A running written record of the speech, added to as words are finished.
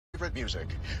that music.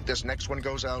 This next one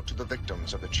goes out to the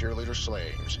victims of the cheerleader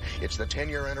slayings. It's the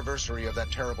 10-year anniversary of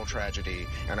that terrible tragedy,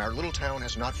 and our little town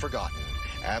has not forgotten.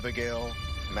 Abigail,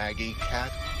 Maggie,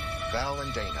 Kat, Val,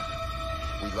 and Dana.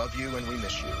 We love you and we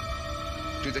miss you.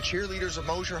 To the cheerleaders of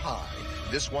Mosier High,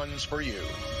 this one's for you.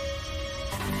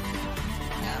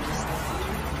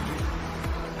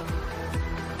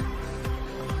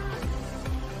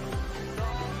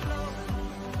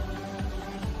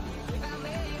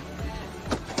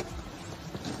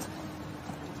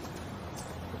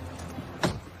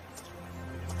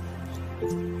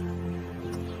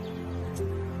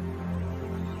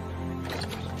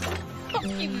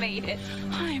 You made it.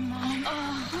 Hi, Mom.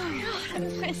 Oh, God, I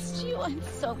missed you. I'm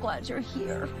so glad you're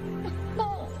here.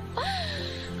 Oh.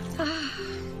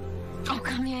 Oh,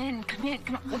 come in. Come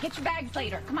on. We'll get your bags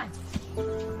later. Come on.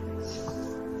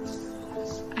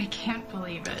 I can't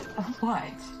believe it.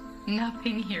 What?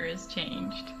 Nothing here has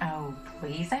changed. Oh,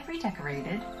 please, I've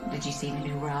redecorated. Did you see the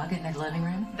new rug in the living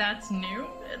room? That's new?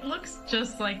 It looks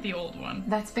just like the old one.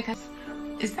 That's because...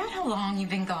 Is that how long you've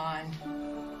been gone?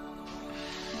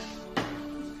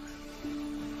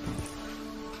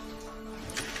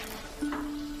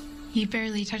 You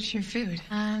barely touched your food.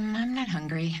 I'm not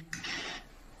hungry.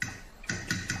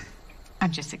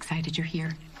 I'm just excited you're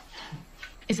here.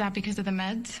 Is that because of the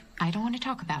meds? I don't want to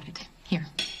talk about it. Here,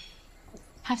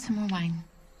 have some more wine.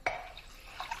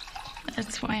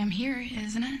 That's why I'm here,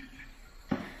 isn't it?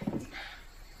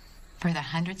 For the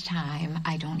 100th time,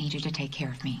 I don't need you to take care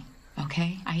of me,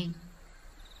 okay?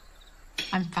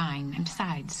 I'm fine. And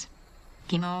besides,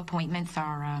 chemo appointments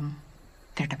are,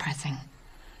 they're depressing.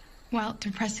 Well,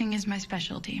 depressing is my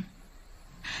specialty.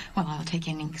 Well, I'll take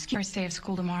any excuse. First day of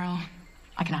school tomorrow.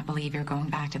 I cannot believe you're going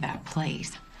back to that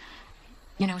place.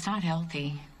 You know, it's not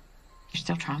healthy. You're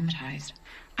still traumatized.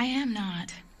 I am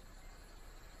not.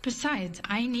 Besides,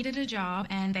 I needed a job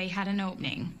and they had an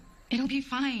opening. It'll be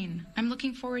fine. I'm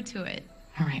looking forward to it.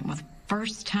 All right, well, the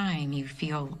first time you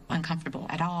feel uncomfortable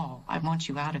at all, I want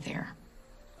you out of there.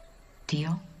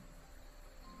 Deal?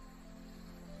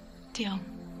 Deal.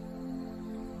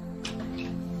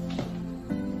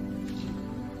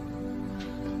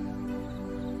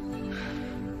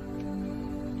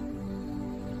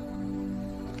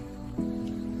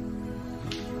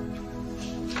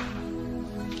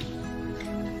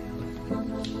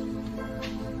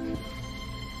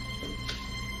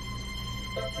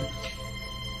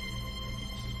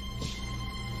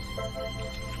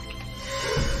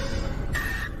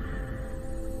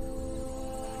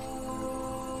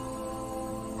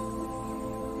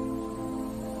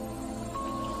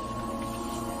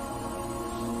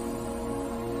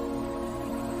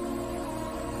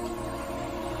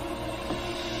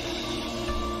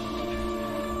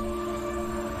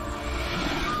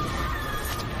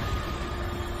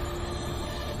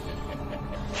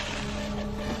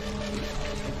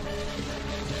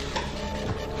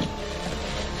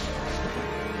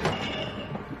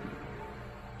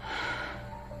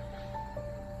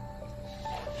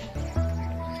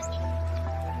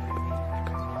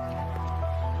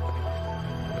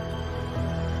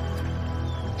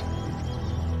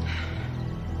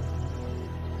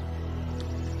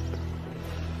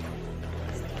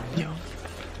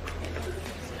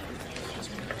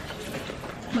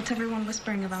 What's everyone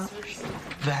whispering about?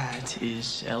 That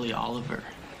is Ellie Oliver,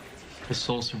 the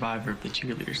sole survivor of the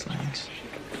cheerleader slayings.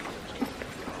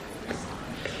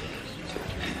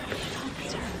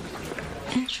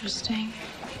 Interesting.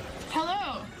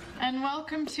 Hello, and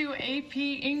welcome to AP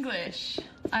English.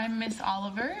 I'm Miss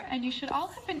Oliver, and you should all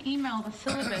have an email the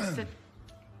syllabus that...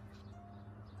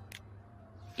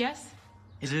 Yes?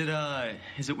 Is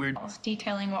it weird?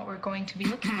 Detailing what we're going to be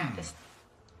looking at this...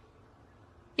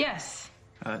 Yes.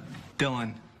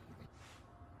 Dylan.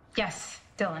 Yes,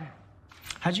 Dylan.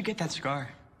 How'd you get that scar?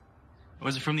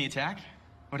 Was it from the attack?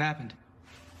 What happened?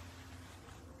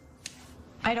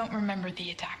 I don't remember the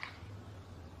attack.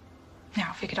 Now,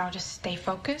 if we could all just stay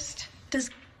focused. Does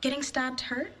getting stabbed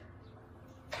hurt?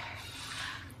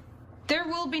 There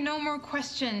will be no more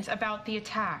questions about the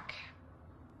attack.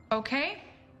 Okay?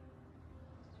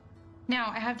 Now,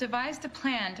 I have devised a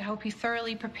plan to help you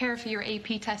thoroughly prepare for your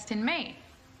AP test in May.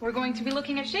 We're going to be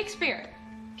looking at Shakespeare,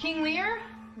 King Lear,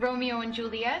 Romeo and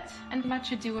Juliet, and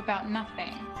Much Ado About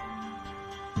Nothing.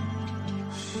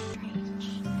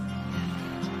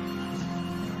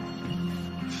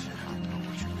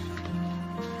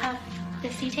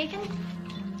 Is he taken?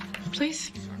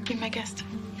 Please, be my guest.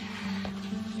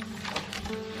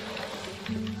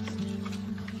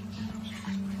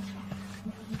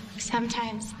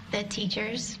 Sometimes the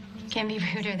teachers can be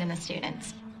ruder than the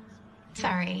students.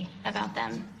 Sorry about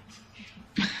them.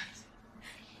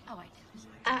 Oh, I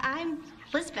I'm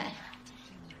Lisbeth,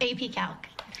 AP Calc.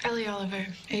 Ellie Oliver,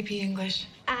 AP English.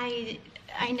 I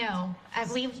know.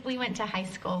 We went to high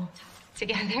school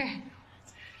together.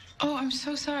 Oh, I'm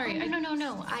so sorry. Oh,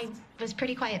 no. I was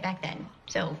pretty quiet back then,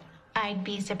 so I'd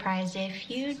be surprised if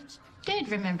you did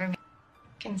remember me,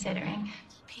 considering.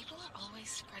 People are always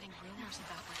spreading rumors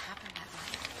about what happened that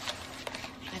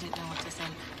night. I didn't know what to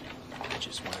think. I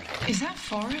just worried. Is that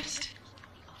Forrest?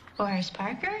 Forrest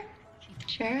Parker?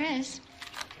 Sure is.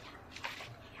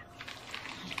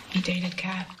 He dated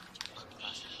Kat.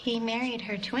 He married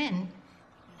her twin,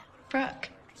 Brooke.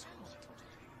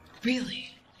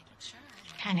 Really?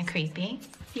 Kind of creepy.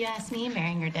 You ask me,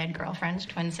 marrying your dead girlfriend's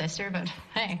twin sister, but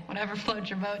hey, whatever floats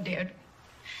your boat, dude.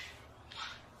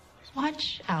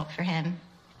 Watch out for him.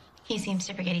 He seems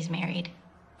to forget he's married.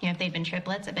 You know, if they'd been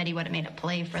triplets, I bet he would have made a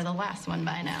play for the last one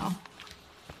by now.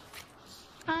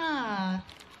 Ah,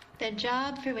 the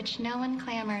job for which no one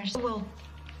clamors. Well,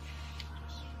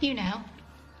 you know.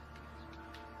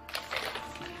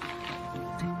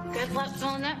 Good luck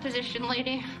filling that position,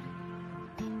 lady.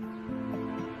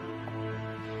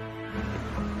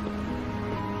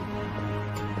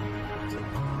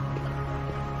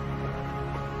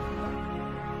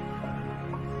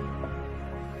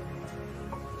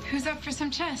 Who's up for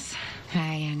some chess? Hi,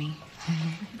 Annie.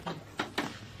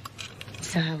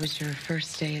 So how was your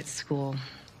first day at school?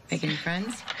 Make any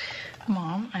friends?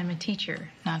 Mom, I'm a teacher,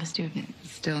 not a student.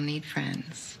 Still need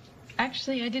friends.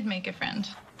 Actually, I did make a friend.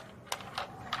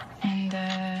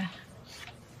 And,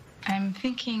 I'm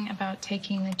thinking about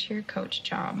taking the cheer coach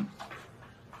job.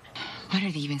 Why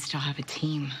do they even still have a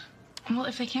team? Well,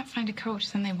 if they can't find a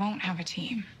coach, then they won't have a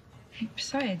team.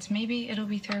 Besides, maybe it'll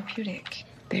be therapeutic.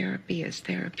 Therapy is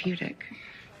therapeutic,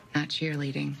 not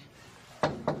cheerleading.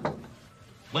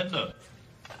 Linda,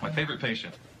 my favorite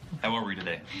patient. How are we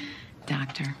today?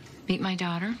 Doctor, meet my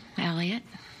daughter, Elliot.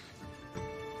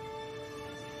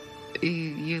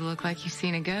 You look like you've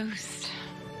seen a ghost.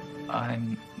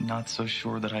 I'm not so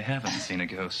sure that I haven't seen a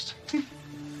ghost.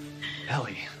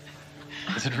 Ellie,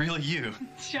 is it really you?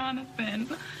 Jonathan,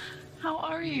 how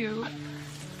are you?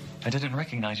 I didn't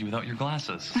recognize you without your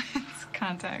glasses. It's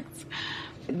contacts.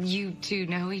 You two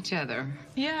know each other.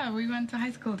 Yeah, we went to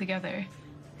high school together.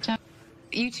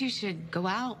 You two should go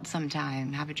out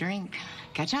sometime, have a drink,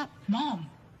 catch up. Mom.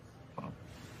 Well,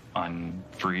 I'm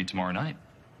free tomorrow night.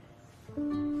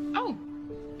 Oh,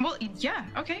 well, yeah,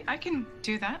 okay, I can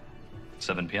do that.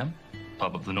 7 p.m.,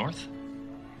 Pub of the North.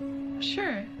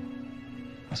 Sure.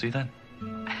 I'll see you then.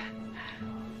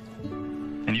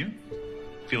 And you?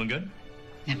 Feeling good?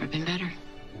 Never been better.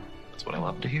 That's what I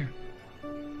love to hear.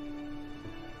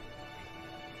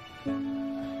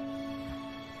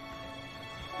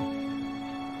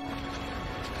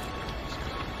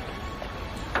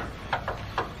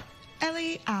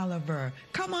 Ellie Oliver,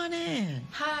 come on in.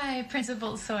 Hi,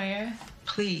 Principal Sawyer.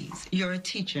 Please, you're a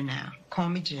teacher now. Call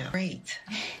me Jill. Great.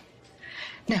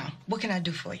 Now, what can I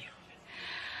do for you?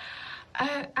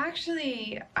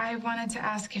 Actually, I wanted to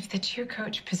ask if the cheer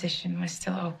coach position was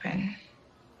still open.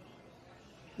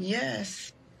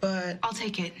 Yes, but I'll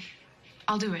take it.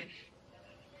 I'll do it.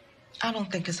 I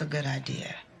don't think it's a good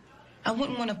idea. I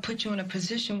wouldn't want to put you in a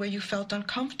position where you felt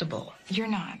uncomfortable. You're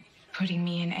not putting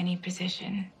me in any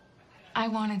position. I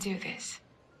want to do this.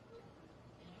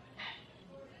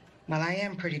 Well, I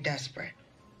am pretty desperate.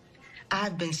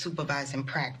 I've been supervising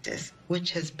practice,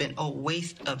 which has been a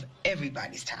waste of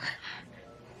everybody's time.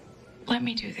 Let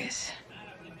me do this.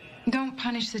 Don't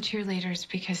punish the cheerleaders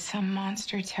because some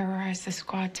monster terrorized the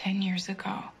squad 10 years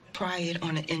ago. Try it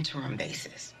on an interim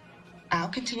basis. I'll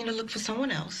continue to look for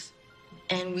someone else,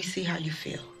 and we see how you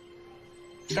feel.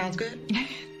 Sounds good?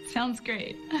 Sounds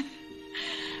great.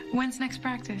 When's next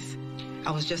practice?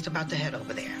 I was just about to head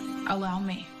over there. Allow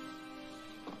me.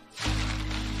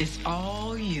 It's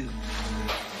all you.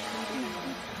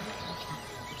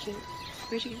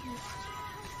 Where'd you go?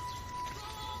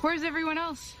 Where's everyone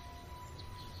else?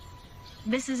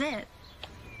 This is it.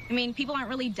 I mean, people aren't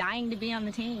really dying to be on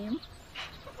the team.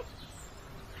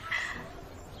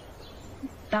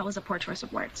 That was a poor choice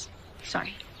of words.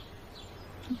 Sorry.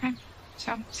 Okay.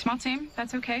 So, small team,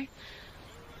 that's okay.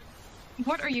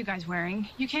 What are you guys wearing?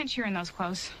 You can't cheer in those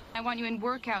clothes. I want you in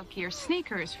workout gear,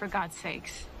 sneakers, for God's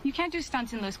sakes. You can't do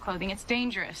stunts in loose clothing. It's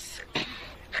dangerous.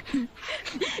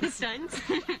 Stunts?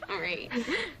 Right.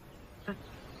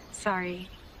 Sorry.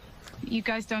 You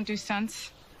guys don't do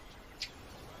stunts?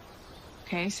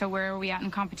 Okay, so where are we at in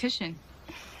competition?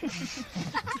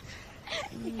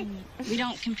 We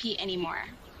don't compete anymore.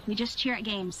 We just cheer at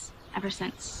games ever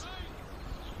since.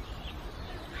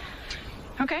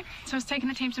 Okay, so it's taking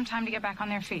the team some time to get back on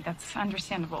their feet. That's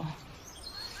understandable.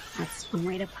 That's one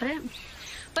way to put it.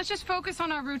 Let's just focus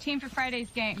on our routine for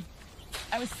Friday's game.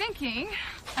 I was thinking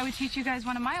I would teach you guys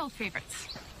one of my old favorites.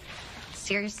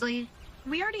 Seriously?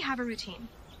 We already have a routine.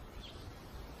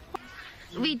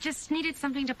 We just needed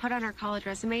something to put on our college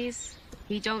resumes.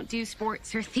 We don't do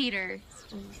sports or theater.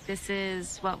 This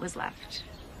is what was left.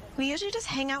 We usually just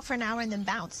hang out for an hour and then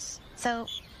bounce. So,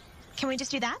 can we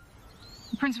just do that?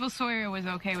 Principal Sawyer was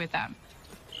okay with that.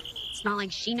 It's not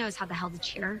like she knows how the hell to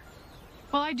cheer.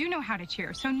 Well, I do know how to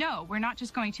cheer, so no, we're not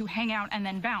just going to hang out and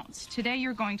then bounce. Today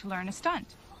you're going to learn a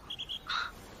stunt.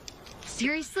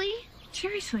 Seriously?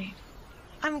 Seriously.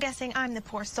 I'm guessing I'm the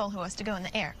poor soul who has to go in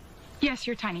the air. Yes,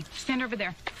 you're tiny. Stand over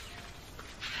there.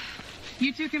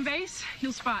 You two can base,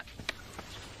 you'll spot.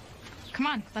 Come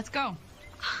on, let's go.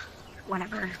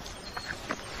 Whatever.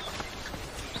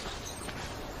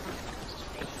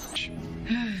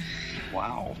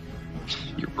 Wow.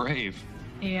 You're brave.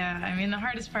 Yeah, I mean, the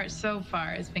hardest part so far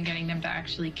has been getting them to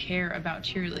actually care about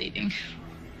cheerleading.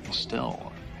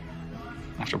 Still,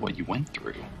 after what you went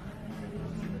through.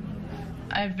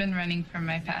 I've been running from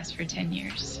my past for 10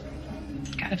 years.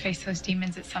 Gotta face those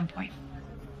demons at some point.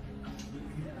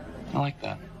 I like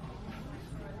that.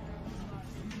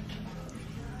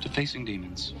 To facing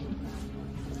demons.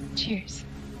 Cheers.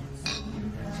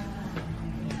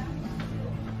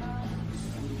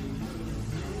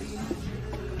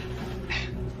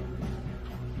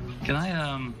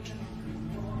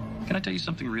 Can I tell you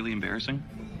something really embarrassing?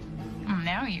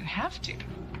 Now you have to.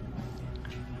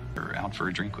 You're out for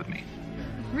a drink with me.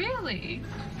 Really?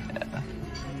 Yeah.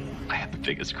 I have the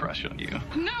biggest crush on you.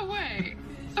 No way.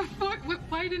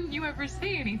 Why didn't you ever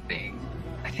say anything?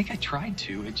 I think I tried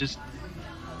to.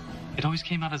 It always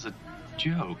came out as a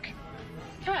joke.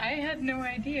 Yeah, I had no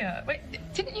idea. Wait,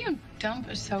 didn't you dump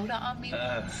a soda on me?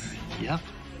 Yep.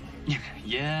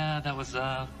 Yeah, that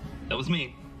was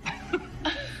me.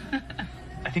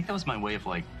 I think that was my way of,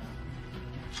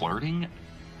 flirting.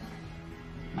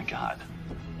 My God.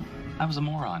 I was a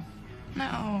moron.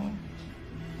 No.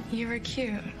 You were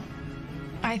cute.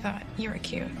 I thought you were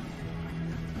cute.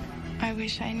 I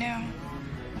wish I knew.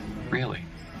 Really?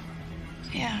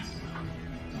 Yeah.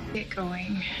 Get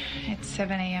going. It's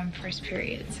 7 a.m. first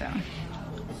period, so.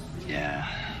 Yeah.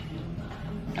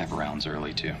 I have rounds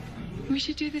early, too. We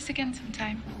should do this again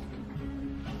sometime.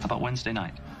 How about Wednesday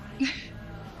night?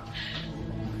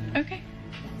 Okay.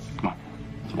 Come on.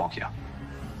 Let's walk you out.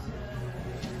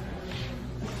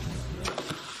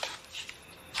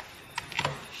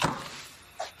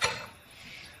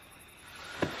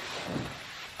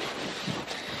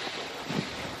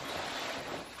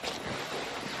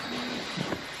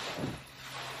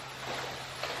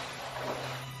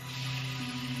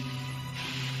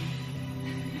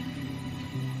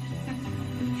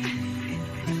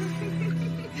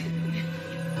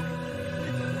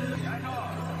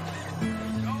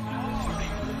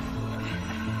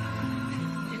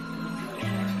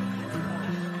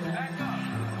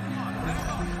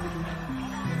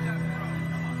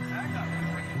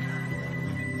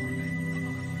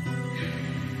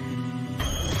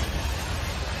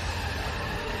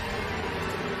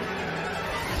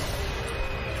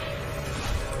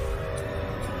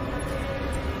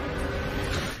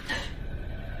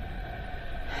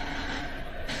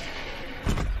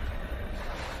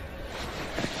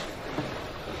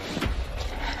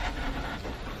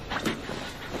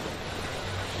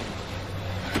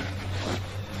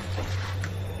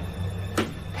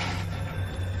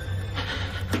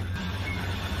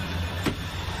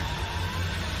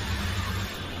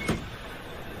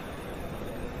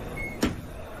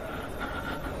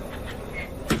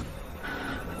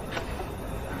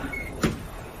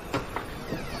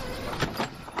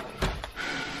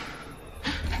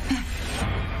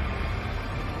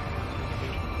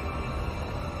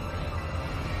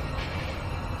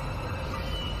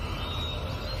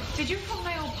 Did you put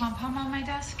my old pom-pom on my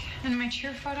desk in my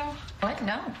cheer photo? What?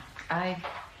 No. I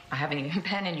haven't even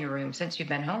been in your room since you've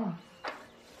been home.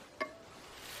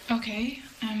 Okay.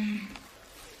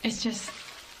 It's just,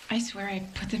 I swear I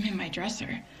put them in my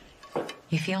dresser.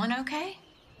 You feeling okay?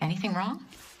 Anything wrong?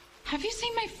 Have you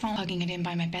seen my phone plugging it in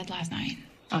by my bed last night?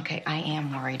 Okay, I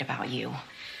am worried about you.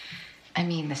 I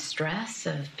mean, the stress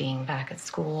of being back at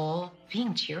school,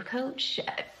 being cheer coach.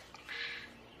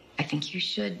 I think you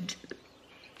should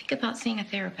think about seeing a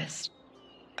therapist.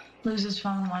 Lose his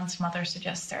phone once, mother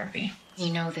suggests therapy.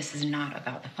 You know this is not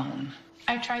about the phone.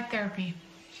 I've tried therapy.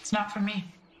 It's not for me.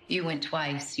 You went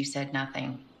twice. You said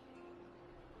nothing.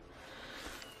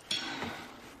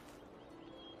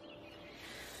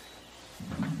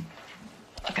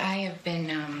 Look, I have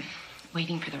been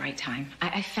waiting for the right time.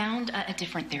 I found a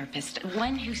different therapist,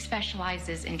 one who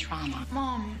specializes in trauma.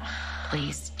 Mom.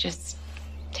 Please, just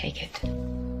take it.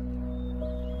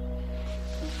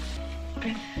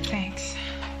 Thanks.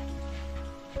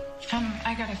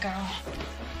 I gotta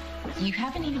go. You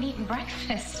haven't even eaten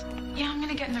breakfast. Yeah, I'm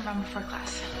gonna get in the room before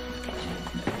class.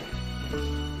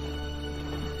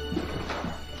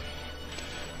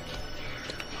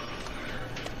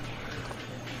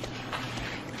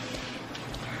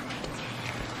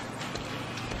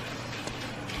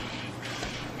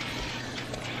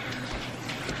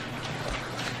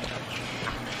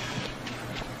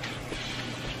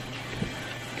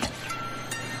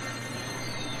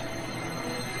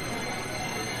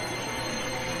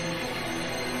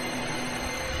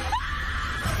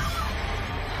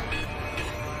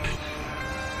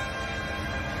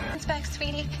 Back,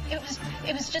 sweetie.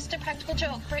 It was just a practical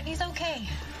joke. Brittany's okay.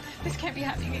 This can't be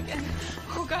happening again.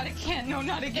 Oh, God, it can't. No,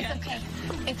 not again. It's okay.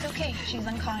 It's okay. She's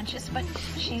unconscious, but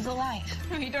she's alive.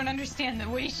 You don't understand the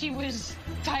way she was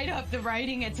tied up, the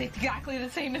writing. It's exactly the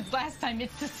same as last time.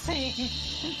 It's the same.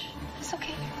 It's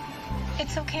okay.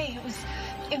 It's okay.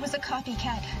 It was a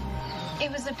copycat.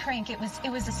 It was a prank. It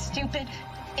was a stupid,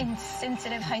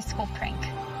 insensitive high school prank.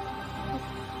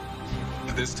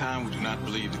 At this time, we do not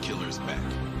believe the killer is back.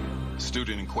 The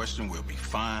student in question will be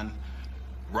fine.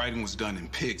 Writing was done in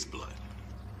pig's blood.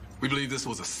 We believe this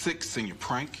was a sick senior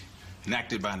prank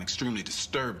enacted by an extremely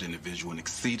disturbed individual in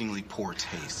exceedingly poor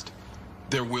taste.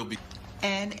 There will be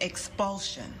an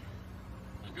expulsion.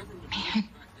 Man,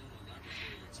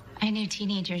 I knew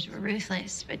teenagers were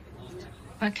ruthless, but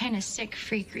what kind of sick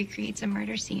freak recreates a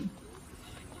murder scene?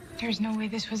 There's no way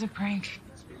this was a prank.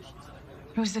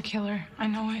 It was the killer. I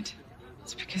know it.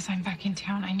 It's because I'm back in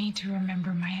town. I need to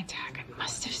remember my attack. I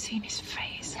must have seen his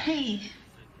face. Hey,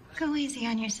 go easy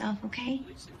on yourself, okay?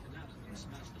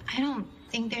 I don't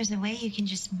think there's a way you can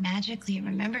just magically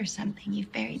remember something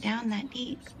you've buried down that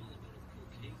deep.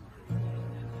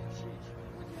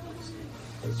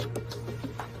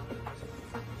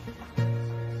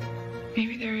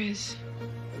 Maybe there is.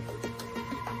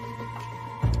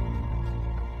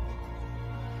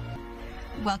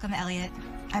 Welcome, Elliot.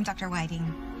 I'm Dr.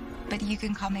 Whiting, but you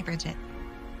can call me Bridget.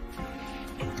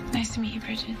 Nice to meet you,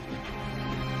 Bridget.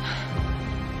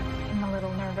 I'm a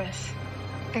little nervous.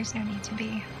 There's no need to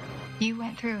be. You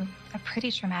went through a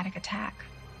pretty traumatic attack.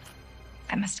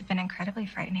 That must have been incredibly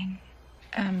frightening.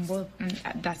 Well,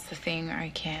 that's the thing. I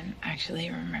can't actually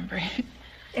remember it.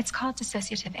 It's called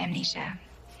dissociative amnesia.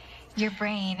 Your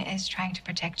brain is trying to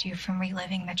protect you from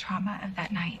reliving the trauma of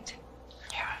that night.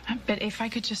 Yeah, but if I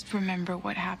could just remember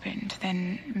what happened,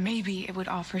 then maybe it would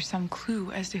offer some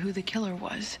clue as to who the killer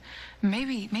was.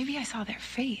 Maybe I saw their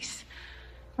face.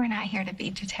 We're not here to be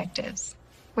detectives.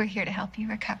 We're here to help you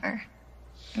recover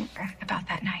about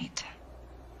that night.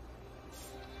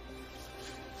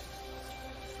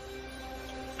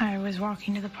 I was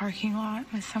walking to the parking lot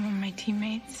with some of my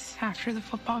teammates after the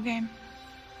football game.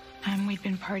 We'd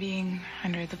been partying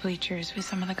under the bleachers with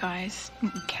some of the guys.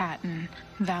 Kat and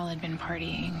Val had been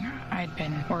partying. I'd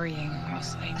been worrying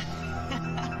mostly.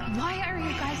 Why are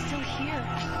you guys still here?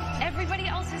 Everybody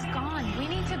else is gone. We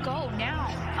need to go now.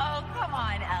 Oh, come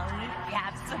on, Ellie. We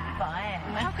have some fun.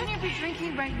 How can you be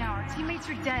drinking right now? Our teammates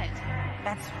are dead.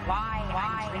 That's why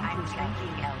I'm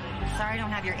drinking, Ellie. Sorry I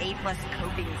don't have your A+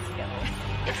 coping skills.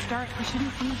 It's dark. We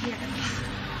shouldn't be here.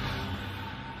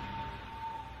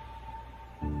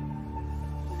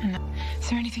 Is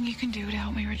there anything you can do to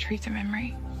help me retrieve the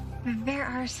memory? There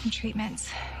are some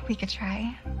treatments we could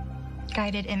try.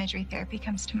 Guided imagery therapy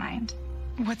comes to mind.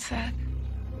 What's that?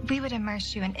 We would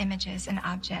immerse you in images and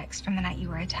objects from the night you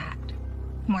were attacked.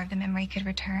 More of the memory could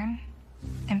return.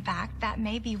 In fact, that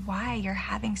may be why you're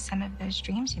having some of those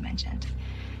dreams you mentioned.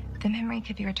 The memory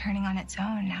could be returning on its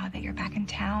own now that you're back in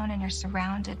town and you're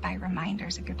surrounded by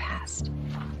reminders of your past.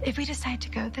 If we decide to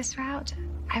go this route,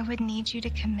 I would need you to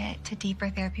commit to deeper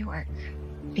therapy work,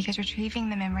 because retrieving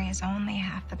the memory is only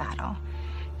half the battle.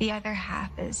 The other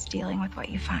half is dealing with what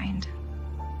you find.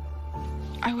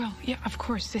 I will. Yeah, of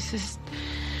course. This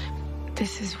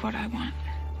is what I want.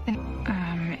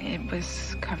 It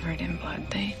was covered in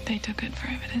blood. They took it for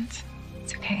evidence.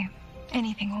 It's okay.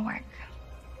 Anything will work.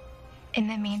 In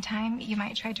the meantime, you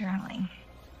might try journaling.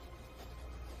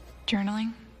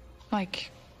 Journaling?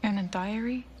 Like in a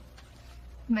diary?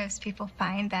 Most people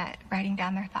find that writing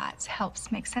down their thoughts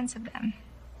helps make sense of them.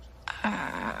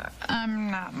 I'm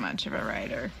not much of a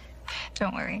writer.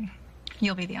 Don't worry.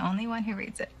 You'll be the only one who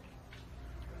reads it.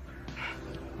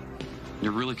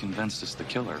 You're really convinced it's the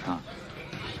killer, huh?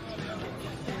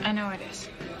 I know it is.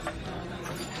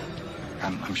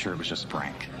 I'm sure it was just a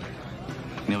prank.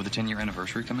 You know, with the 10-year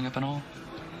anniversary coming up and all,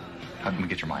 how can we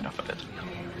get your mind off of it?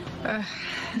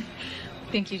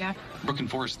 Thank you, Dad. Brooke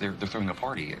and Forrest, they're throwing a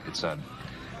party. It's a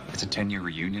 10-year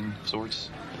reunion of sorts,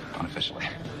 unofficially.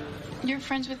 You're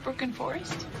friends with Brooke and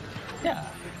Forrest? Yeah.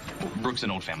 Brooke's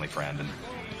an old family friend, and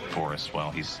Forrest,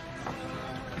 well, he's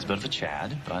a bit of a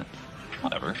Chad, but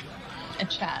whatever. A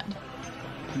Chad?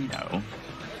 You know,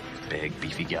 big,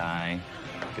 beefy guy,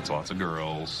 gets lots of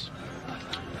girls.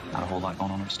 Not a whole lot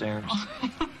going on upstairs.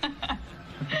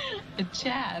 A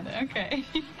Chad, okay.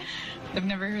 I've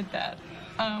never heard that.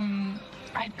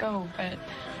 I'd go, but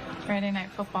Friday night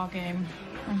football game.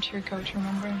 I'm cheer coach,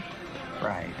 remember?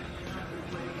 Right.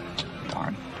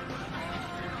 Darn.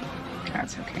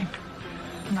 That's okay.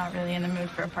 I'm not really in the mood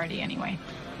for a party anyway.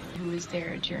 Who was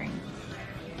there during,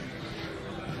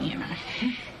 you know.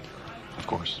 Of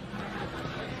course.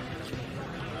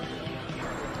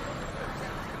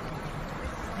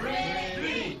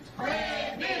 Brittany!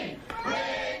 Brittany!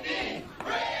 Brittany!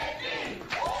 Brittany!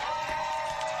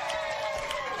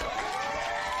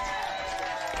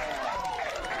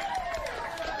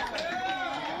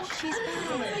 She's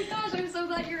back. Oh my gosh, I'm so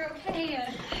glad you're okay.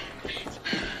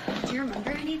 Do you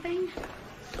remember anything?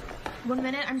 One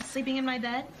minute I'm sleeping in my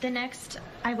bed, the next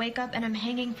I wake up and I'm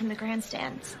hanging from the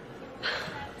grandstands.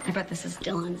 I bet this is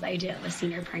Dylan's idea of a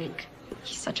senior prank.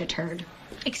 He's such a turd.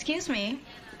 Excuse me.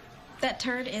 That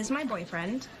turd is my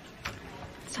boyfriend.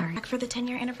 Sorry. Back for the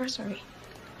 10-year anniversary.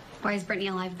 Why is Brittany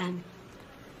alive then?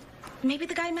 Maybe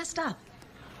the guy messed up.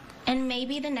 And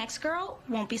maybe the next girl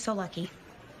won't be so lucky.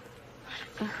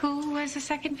 Who was the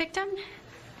second victim?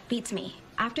 Beats me.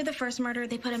 After the first murder,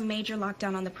 they put a major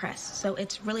lockdown on the press, so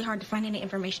it's really hard to find any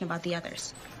information about the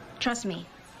others. Trust me,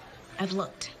 I've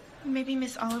looked. Maybe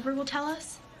Miss Oliver will tell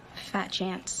us? Fat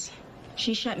chance.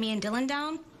 She shut me and Dylan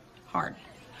down hard.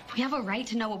 We have a right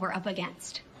to know what we're up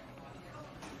against.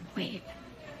 Wait,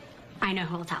 I know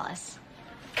who will tell us.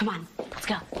 Come on, let's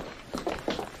go.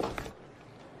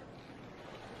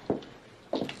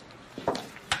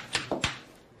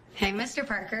 Hey, Mr.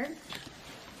 Parker.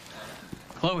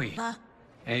 Chloe.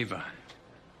 Ava.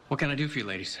 What can I do for you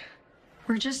ladies?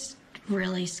 We're just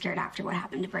really scared after what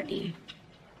happened to Brittany.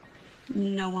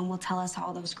 No one will tell us how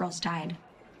all those girls died.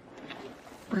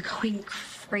 We're going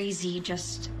crazy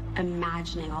just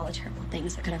imagining all the terrible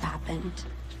things that could have happened.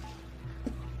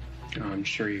 Oh, I'm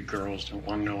sure you girls don't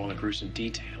want to know all the gruesome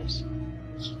details.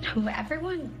 You know,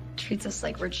 everyone treats us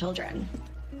like we're children.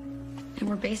 And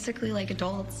we're basically like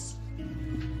adults.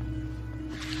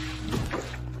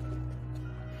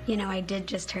 You know, I did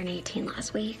just turn 18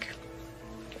 last week.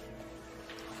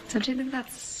 Don't you think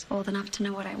that's old enough to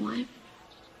know what I want?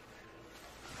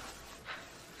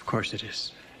 Of course it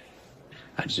is.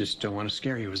 I just don't want to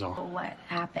scare you is all. What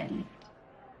happened?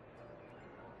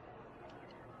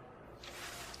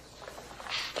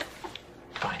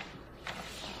 Fine.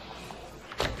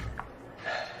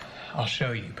 I'll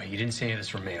show you, but you didn't see any of this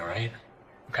from me, all right?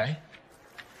 Okay?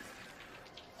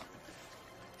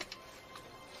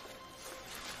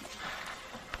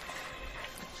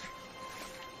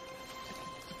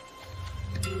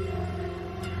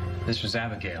 This was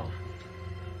Abigail.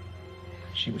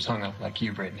 She was hung up like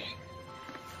you, Brittany.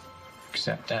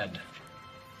 Except dead.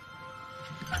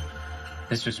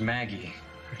 This was Maggie.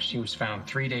 She was found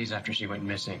 3 days after she went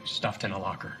missing, stuffed in a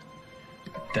locker.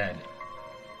 Dead.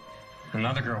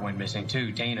 Another girl went missing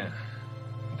too, Dana.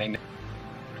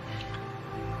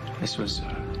 This was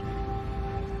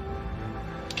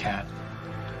Kat.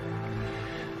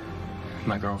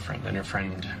 My girlfriend and her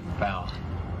friend, Val.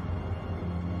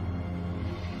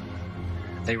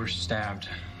 They were stabbed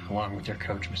along with their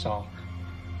coach, Miss Oliver.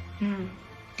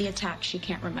 The attack she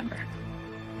can't remember.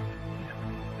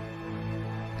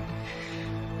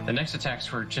 The next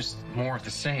attacks were just more of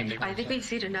the same. I think we've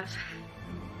seen enough.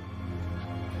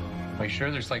 Are you sure?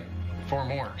 There's like 4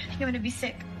 more. You want to be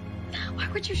sick? Why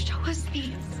would you show us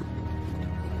these?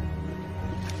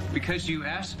 Because you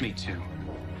asked me to.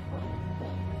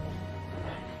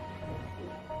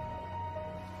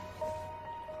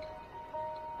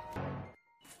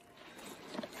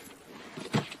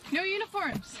 No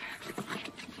uniforms.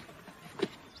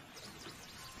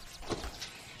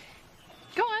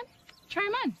 Go on, try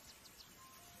them on.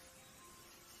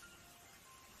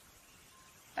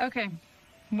 Okay,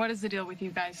 what is the deal with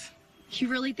you guys? You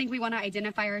really think we want to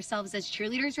identify ourselves as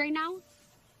cheerleaders right now?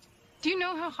 Do you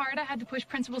know how hard I had to push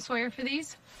Principal Sawyer for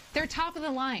these? They're top of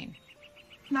the line.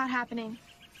 Not happening.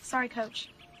 Sorry, Coach.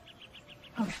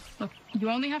 Okay, look, you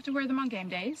only have to wear them on game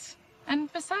days.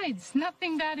 And besides,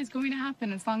 nothing bad is going to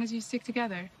happen as long as you stick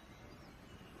together.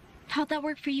 How'd that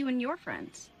work for you and your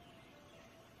friends?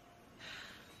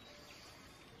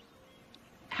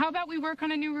 How about we work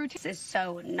on a new routine? This is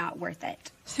so not worth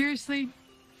it. Seriously?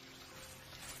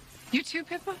 You too,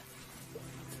 Pippa?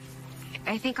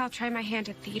 I think I'll try my hand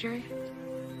at theater.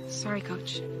 Sorry,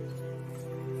 Coach.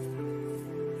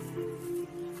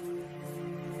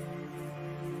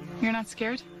 You're not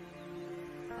scared?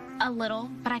 A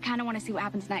little, but I kind of want to see what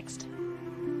happens next.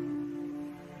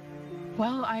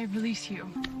 Well, I release you.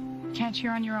 Can't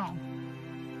cheer on your own.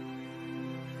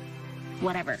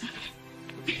 Whatever.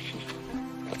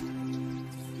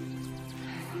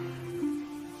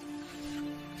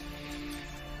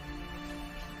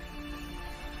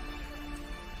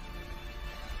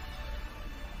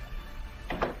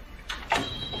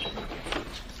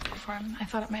 I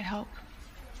thought it might help.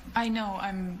 I know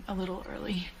I'm a little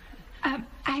early.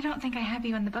 I don't think I have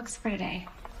you in the books for today.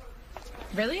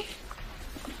 Really?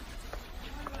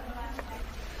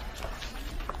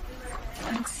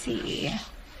 Let's see.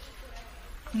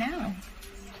 No.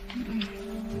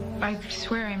 I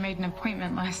swear I made an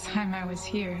appointment last time I was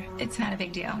here. It's not a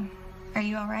big deal. Are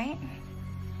you all right?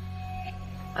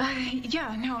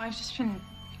 Yeah, no, I've just been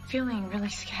feeling really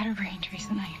scatterbrained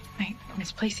recently. Like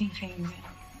misplacing things,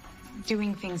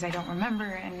 doing things I don't remember,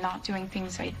 and not doing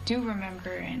things I do remember,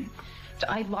 and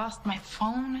I lost my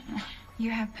phone.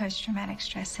 You have post-traumatic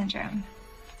stress syndrome.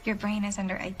 Your brain is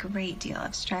under a great deal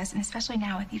of stress, and especially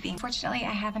now with you being... Fortunately,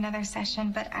 I have another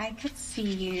session, but I could see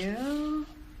you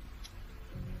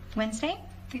Wednesday,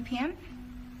 3 p.m.?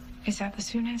 Is that the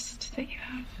soonest that you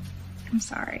have? I'm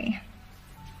sorry.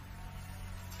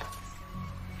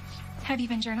 Have you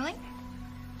been journaling?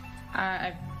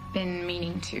 I've been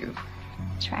meaning to.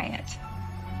 Try it.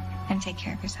 And take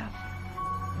care of yourself.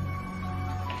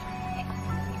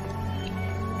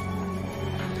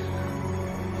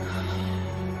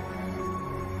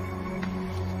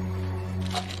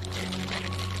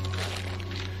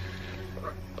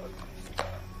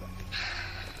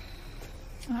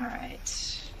 All right.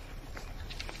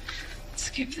 Let's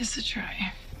give this a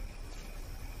try.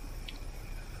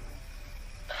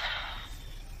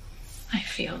 I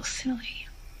feel silly.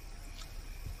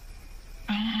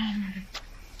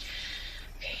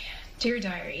 Okay. Dear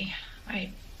Diary,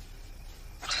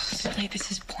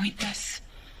 this is pointless.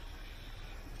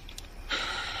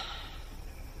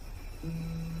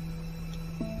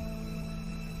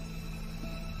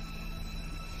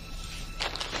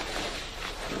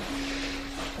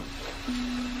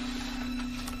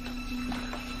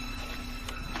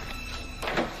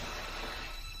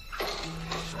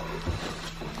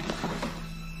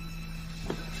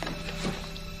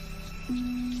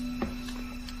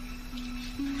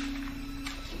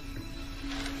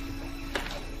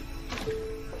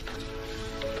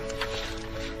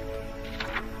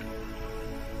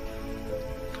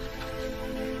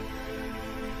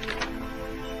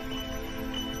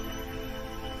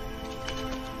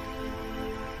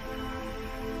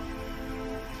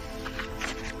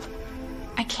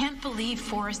 I can't believe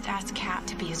Forrest asked Kat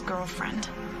to be his girlfriend.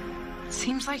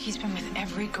 Seems like he's been with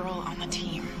every girl on the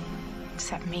team.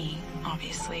 Except me,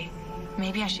 obviously.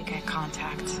 Maybe I should get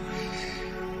contact.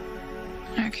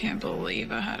 I can't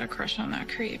believe I had a crush on that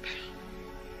creep.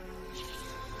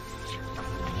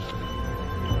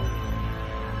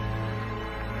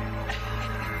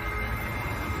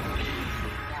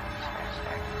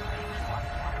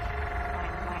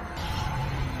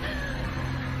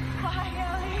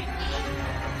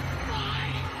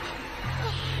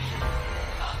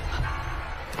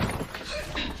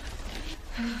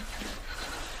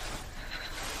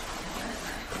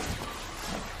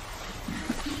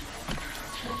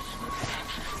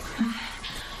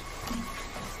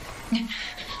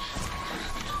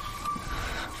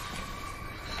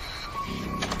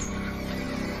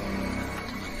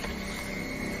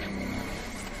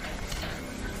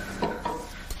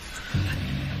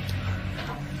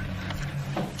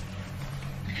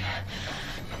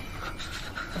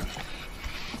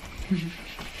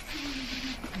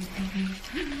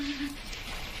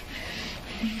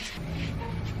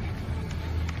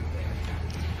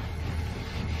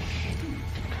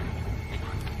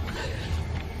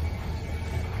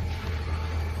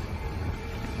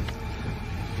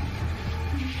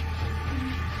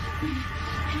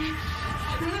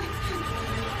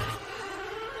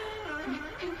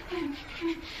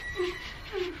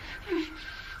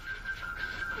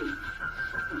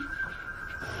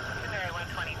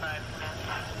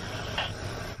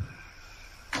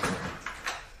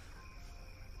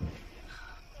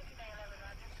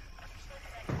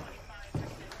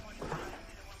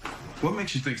 What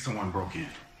makes you think someone broke in?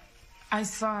 I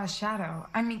saw a shadow.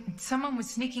 I mean, someone was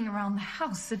sneaking around the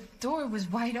house. The door was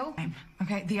wide open.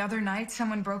 Okay, the other night,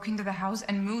 someone broke into the house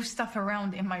and moved stuff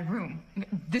around in my room.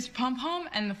 This pom-pom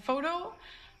and the photo,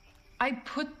 I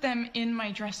put them in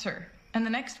my dresser. And the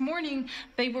next morning,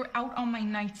 they were out on my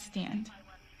nightstand.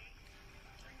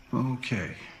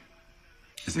 Okay.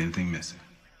 Is anything missing?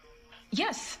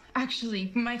 Yes,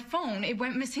 actually, my phone, it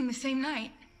went missing the same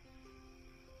night.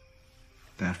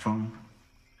 That phone?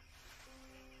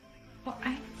 Well,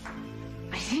 I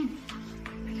think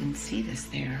I didn't see this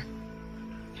there.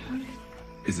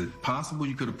 Is it possible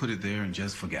you could have put it there and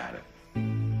just forgot it?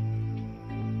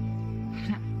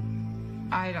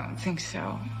 I don't think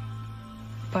so.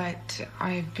 But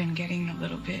I've been getting a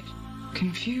little bit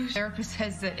confused. Therapist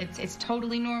says that it's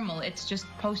totally normal. It's just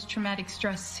post-traumatic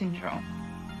stress syndrome.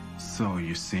 So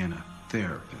you're seeing a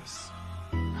therapist?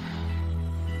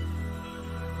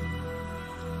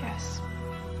 Yes.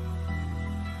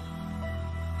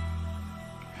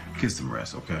 Get some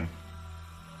rest, okay?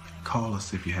 Call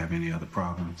us if you have any other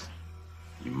problems.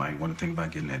 You might want to think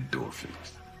about getting that door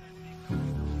fixed. I'm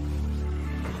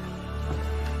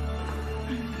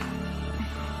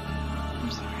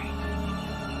sorry.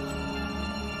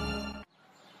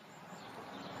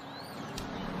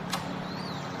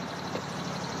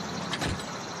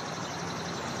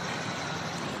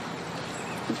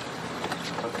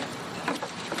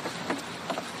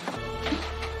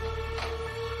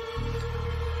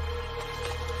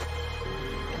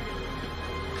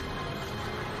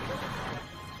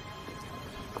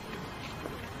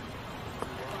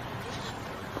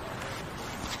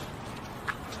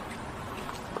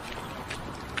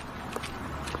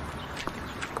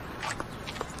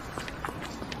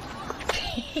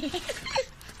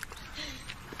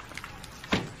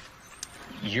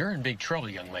 You're in big trouble,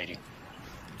 young lady.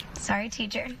 Sorry,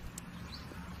 teacher.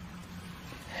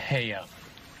 Hey,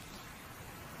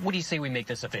 what do you say we make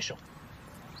this official?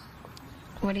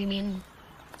 What do you mean?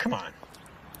 Come on.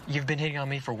 You've been hitting on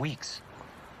me for weeks.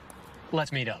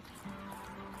 Let's meet up.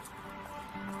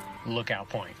 Lookout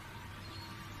Point.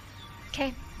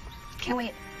 Okay. Can't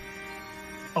wait.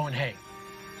 Oh, and hey,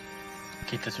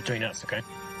 keep this between us, okay?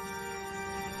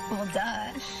 Well,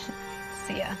 duh.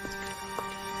 See ya.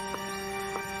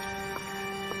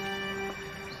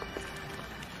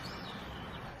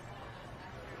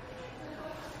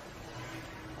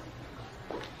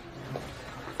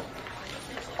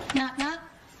 Knock, knock.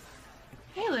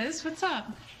 Hey, Liz, what's up?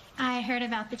 I heard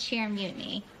about the cheer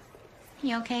mutiny.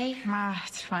 You okay?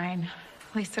 It's fine.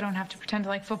 At least I don't have to pretend to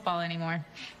like football anymore.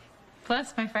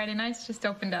 Plus, my Friday nights just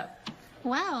opened up.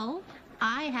 Well,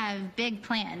 I have big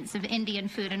plans of Indian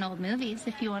food and old movies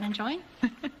if you want to join.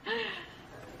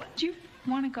 Do you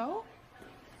want to go?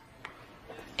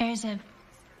 There's a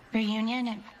reunion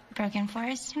at Broken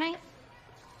Forest tonight.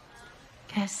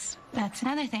 Guess that's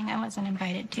another thing I wasn't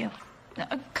invited to.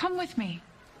 Come with me.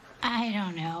 I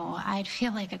don't know. I'd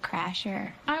feel like a crasher.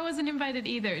 I wasn't invited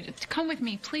either. Just come with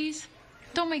me, please.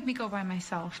 Don't make me go by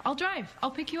myself. I'll drive.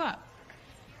 I'll pick you up.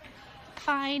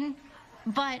 Fine.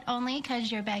 But only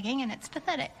because you're begging and it's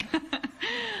pathetic.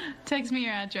 Text me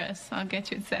your address. I'll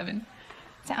get you at 7.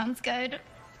 Sounds good.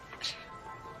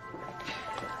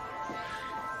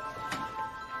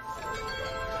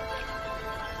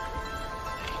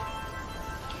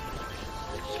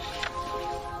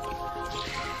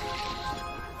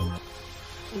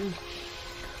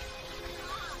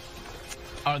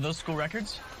 Are those school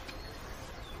records?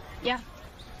 Yeah.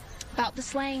 About the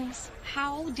slangs.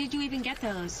 How did you even get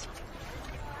those?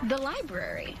 The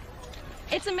library.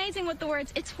 It's amazing what the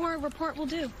words "it's for a report" will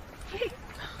do.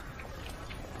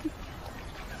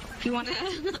 You want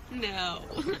to? No.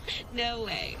 No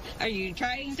way. Are you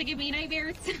trying to give me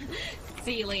nightmares?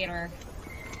 See you later.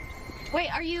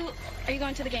 Wait, are you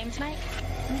going to the game tonight?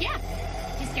 Yeah.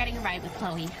 Just getting a ride with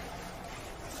Chloe.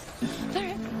 All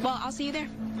right. Well, I'll see you there.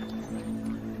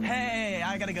 Hey,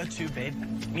 I gotta go too, babe.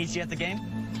 Meet you at the game?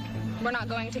 We're not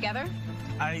going together?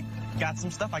 I got some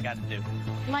stuff I gotta do.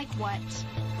 Like what?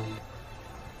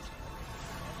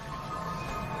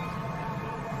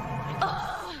 Ugh.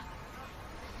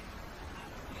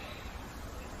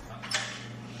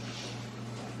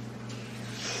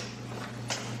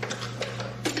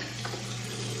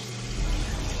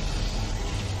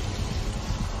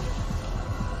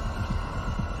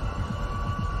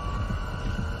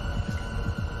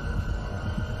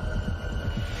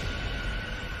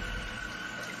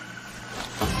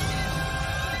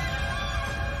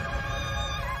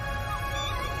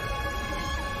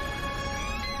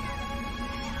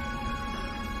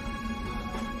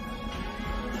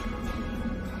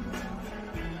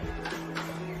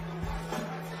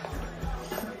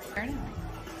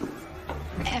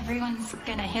 everyone's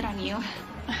gonna hit on you.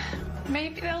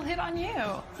 Maybe they'll hit on you.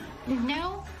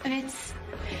 No, but it's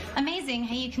amazing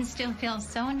how you can still feel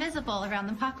so invisible around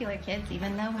the popular kids,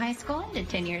 even though high school ended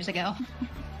 10 years ago.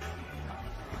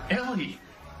 Ellie,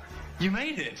 you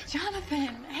made it.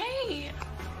 Jonathan, hey.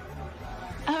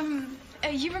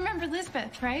 You remember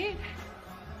Lisbeth, right?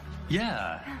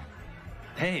 Yeah.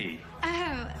 Hey.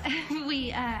 Oh,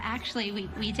 we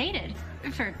dated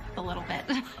for a little bit.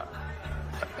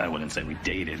 I wouldn't say we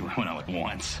dated. We went out like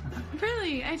once.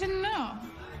 Really? I didn't know.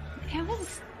 It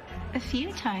was a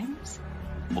few times.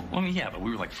 Well, I mean, yeah, but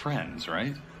we were like friends,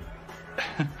 right?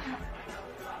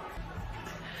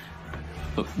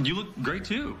 Look, you look great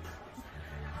too.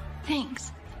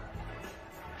 Thanks.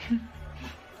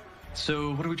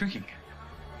 So, what are we drinking?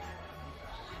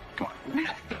 Come on.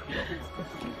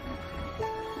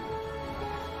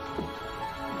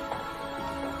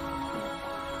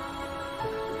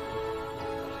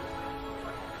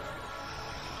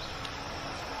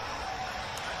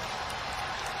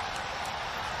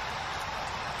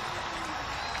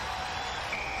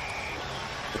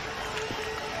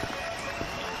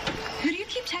 Who do you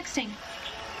keep texting?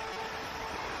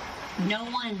 No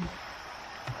one.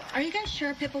 Are you guys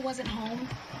sure Pippa wasn't home?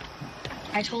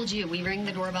 I told you, we rang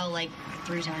the doorbell like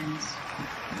 3 times.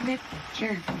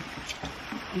 Here.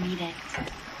 You need it.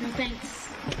 No thanks.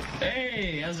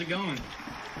 Hey, how's it going?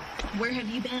 Where have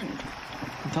you been?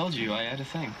 I told you, I had a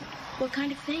thing. What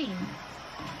kind of thing?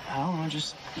 I don't know,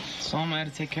 just something I had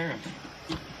to take care of.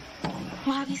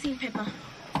 Well, have you seen Pippa?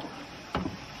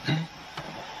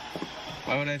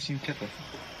 Why would I have seen Pippa?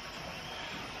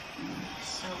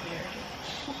 So weird.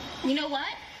 You know what?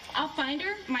 I'll find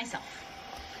her myself.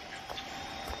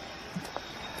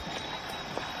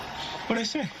 What'd I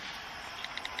say?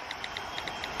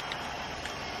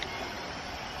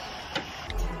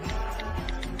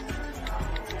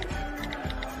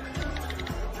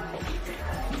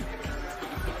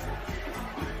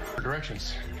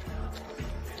 Directions.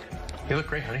 You look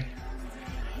great, honey.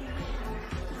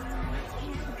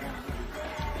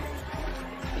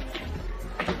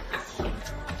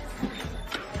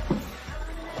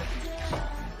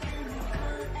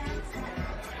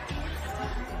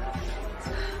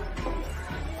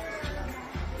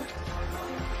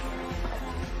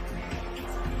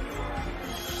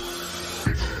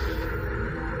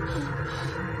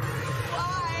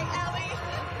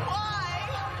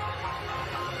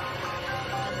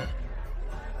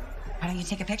 Why don't you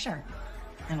take a picture?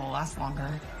 It'll last longer.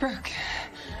 Brooke.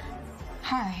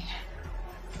 Hi.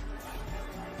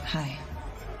 Hi.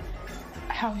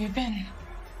 How have you been?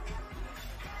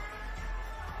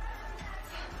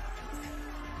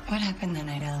 What happened that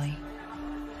night, Ellie?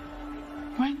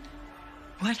 What?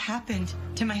 What happened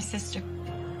to my sister?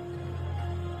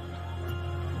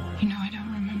 You know, I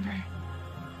don't remember.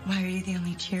 Why are you the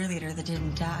only cheerleader that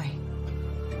didn't die?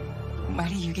 Why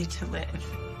do you get to live?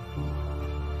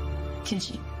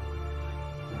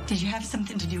 Did you have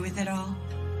something to do with it all?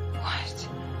 What?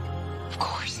 Of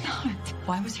course not.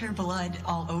 Why was her blood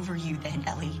all over you then,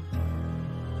 Ellie?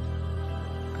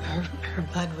 Her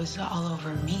blood was all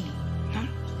over me.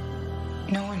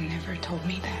 No one ever told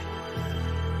me that.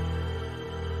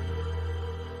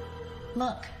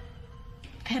 Look,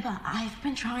 Pippa, I've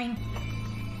been trying.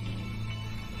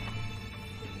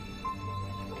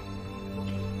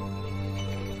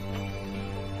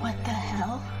 What the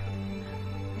hell?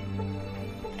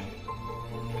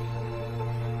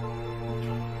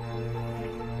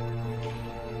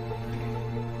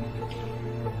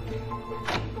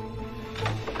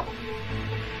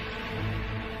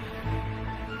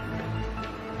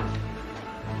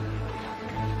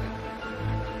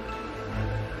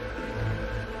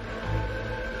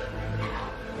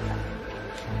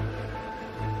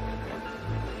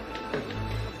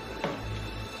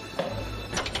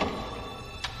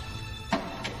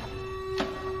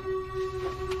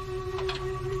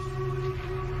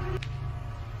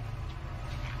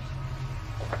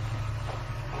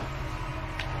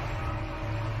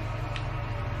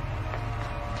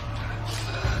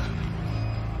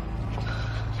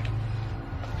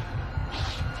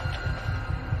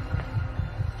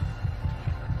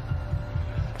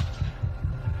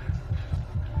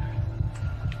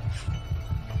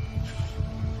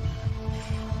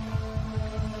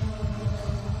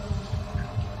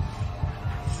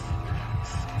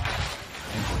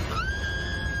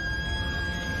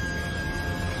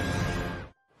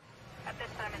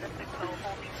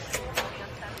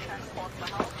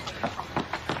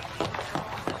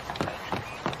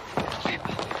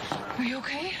 Are you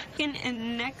okay?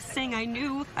 And next thing I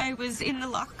knew, I was in the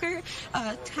locker,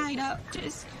 tied up,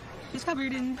 just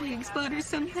covered in pig's blood or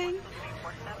something.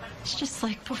 It's just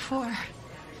like before.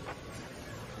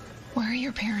 Where are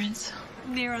your parents?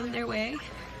 They're on their way.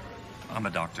 I'm a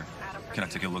doctor. Can I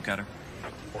take a look at her?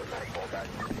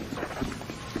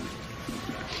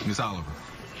 Miss Oliver,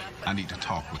 I need to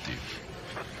talk with you.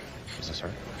 Is this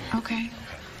her? Okay.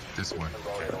 This way.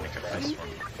 This one.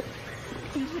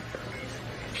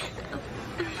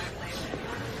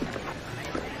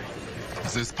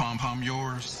 Is this pom-pom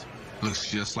yours? Looks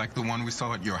just like the one we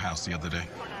saw at your house the other day.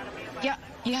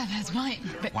 Yeah, that's mine.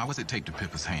 But Why was it taped to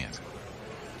Pippa's hands?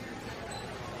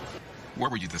 Where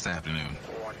were you this afternoon?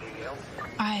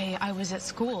 I was at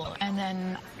school, and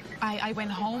then I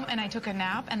went home and I took a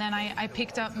nap, and then I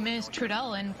picked up Miss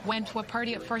Trudell and went to a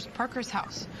party at First Parker's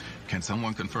house. Can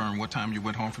someone confirm what time you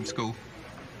went home from school?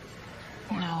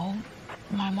 No,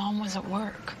 my mom was at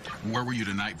work. Where were you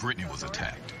the night Brittany was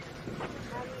attacked?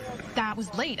 That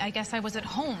was late. I guess I was at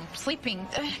home, sleeping.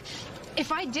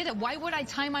 If I did it, why would I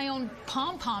tie my own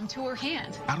pom-pom to her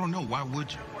hand? I don't know. Why would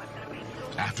you?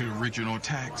 After the original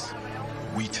attacks,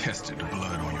 we tested the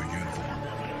blood on your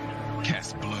uniform.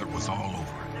 Kat's blood was all over it.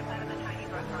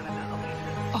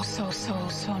 Oh,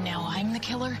 so now I'm the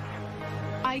killer?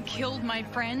 I killed my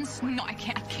friends? No, I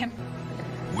can't.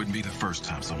 Wouldn't be the first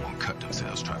time someone cut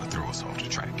themselves trying to throw us off the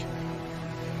track.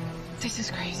 This is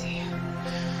crazy.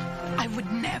 I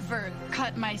would never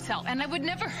cut myself, and I would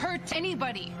never hurt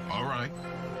anybody. All right.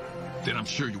 Then I'm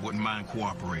sure you wouldn't mind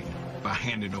cooperating by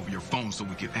handing over your phone so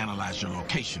we could analyze your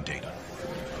location data.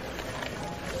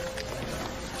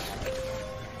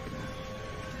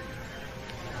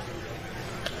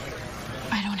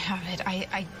 I don't have it.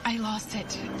 I lost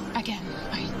it. Again.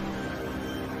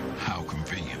 How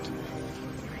convenient.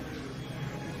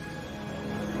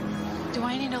 Do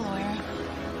I need a lawyer?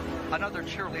 Another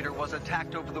cheerleader was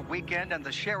attacked over the weekend, and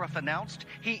the sheriff announced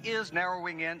he is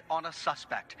narrowing in on a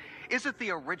suspect. Is it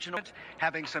the original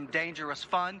having some dangerous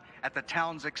fun at the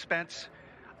town's expense?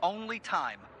 Only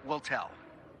time will tell.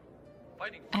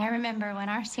 I remember when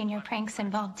our senior pranks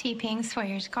involved TPing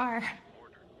Sawyer's car.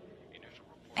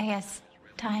 I guess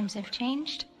times have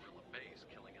changed.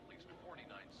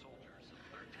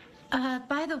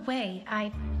 By the way,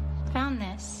 I found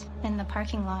this in the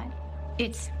parking lot.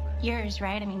 It's yours,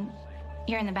 right? I mean,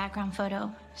 you're in the background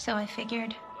photo, so I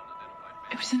figured.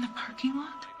 It was in the parking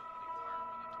lot?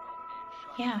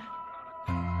 Yeah.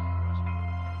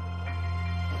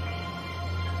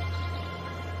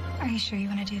 Are you sure you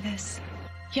want to do this?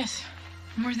 Yes,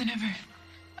 more than ever.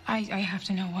 I have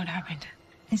to know what happened.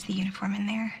 Is the uniform in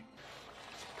there?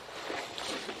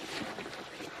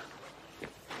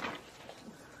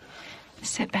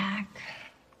 Sit back.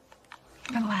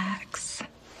 Relax.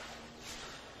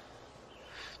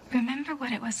 Remember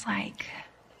what it was like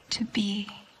to be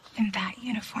in that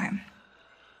uniform.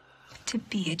 To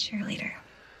be a cheerleader.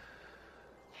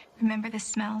 Remember the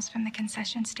smells from the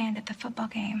concession stand at the football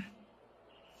game.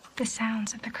 The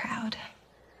sounds of the crowd.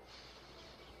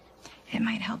 It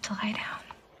might help to lie down.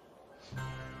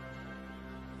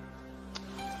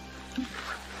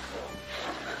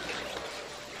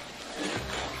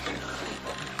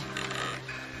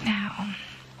 Now,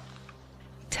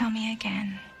 tell me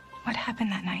again, what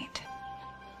happened that night?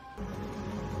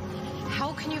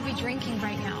 How can you be drinking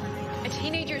right now? A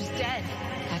teenager's dead.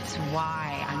 That's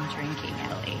why I'm drinking,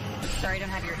 Ellie. Sorry I don't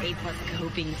have your A+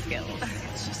 coping skills.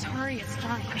 Just hurry, it's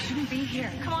dark. I shouldn't be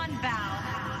here. Come on, Val.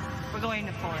 We're going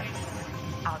to Forest.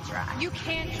 I'll drive. You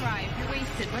can't drive. You're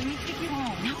wasted. Let me take you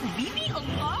home. No, leave me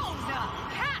alone.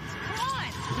 Pat, come on.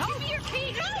 No. Give me your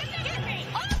keys. No, get me.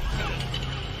 Off me.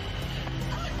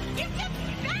 Get them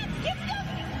back. Get them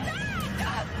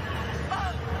back.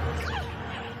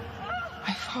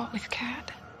 I fought with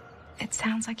Kat. It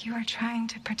sounds like you are trying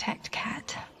to protect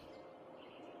Kat.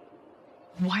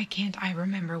 Why can't I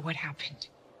remember what happened?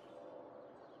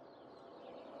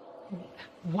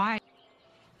 Why?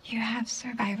 You have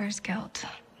survivor's guilt.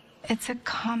 It's a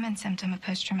common symptom of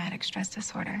post-traumatic stress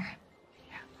disorder.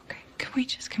 Okay,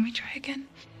 can we try again?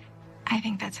 I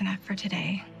think that's enough for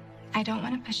today. I don't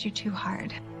want to push you too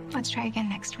hard. Let's try again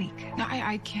next week. No,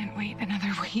 I can't wait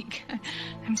another week.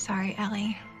 I'm sorry,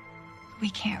 Ellie. We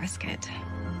can't risk it.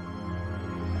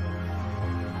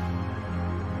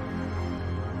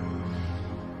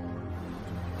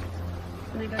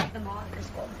 I'm gonna go to the mall after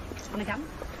school. Wanna come?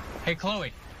 Hey,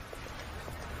 Chloe.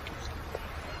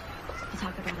 We'll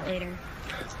talk about it later.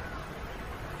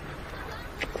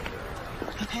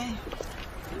 Okay.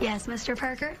 Yes, Mr.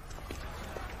 Parker?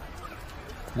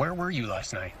 Where were you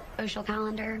last night? Social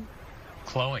calendar.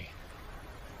 Chloe,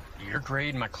 your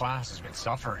grade in my class has been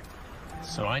suffering.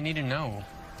 So I need to know,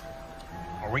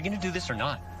 are we gonna do this or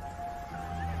not?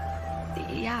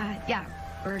 Yeah.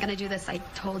 we were gonna do this. I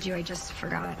told you, I just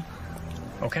forgot.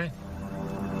 Okay.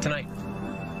 Tonight,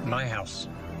 my house.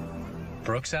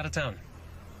 Brooke's out of town.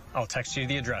 I'll text you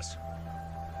the address.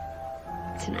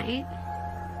 Tonight?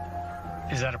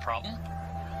 Is that a problem?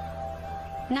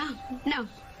 No.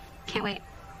 Can't wait.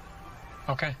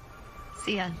 Okay.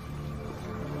 See ya.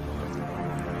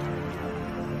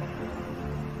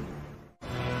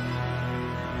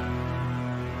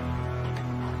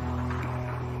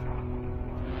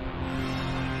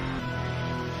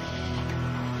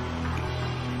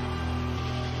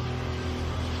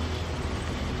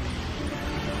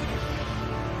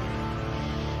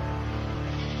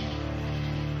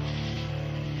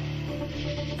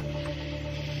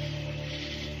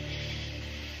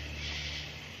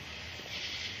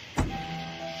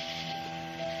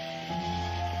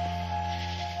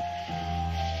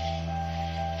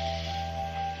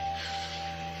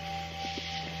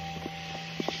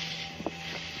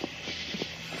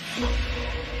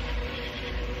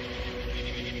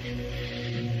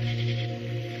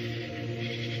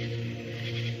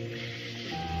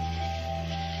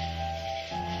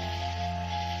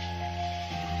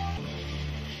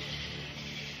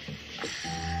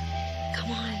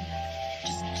 Come on.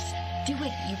 Just do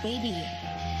it, you baby.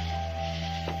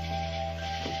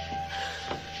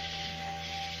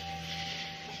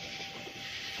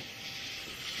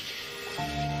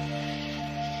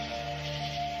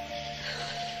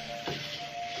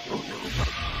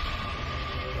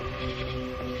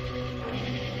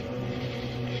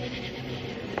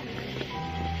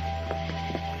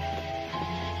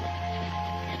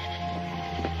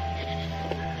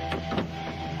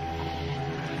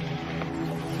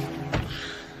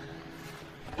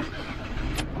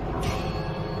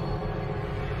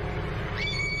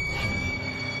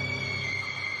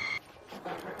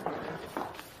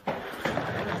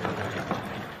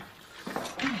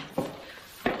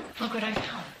 Look what I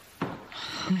found.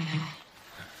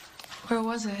 Where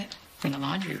was it? In the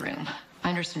laundry room,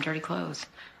 under some dirty clothes.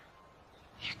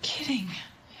 You're kidding.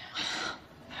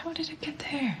 How did it get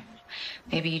there?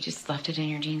 Maybe you just left it in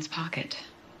your jeans pocket.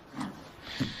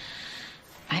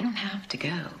 I don't have to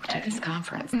go to this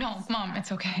conference. No, Mom,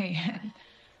 it's okay.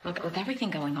 Look, with everything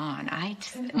going on,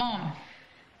 Mom,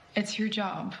 it's your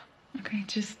job. Okay,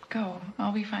 just go.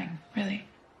 I'll be fine, really.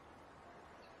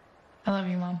 I love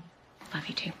you, Mom. Love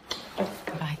you too.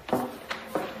 Goodbye.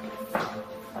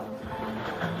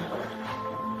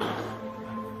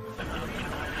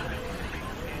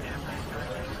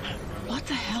 What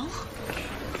the hell?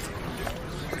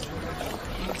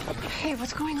 Hey,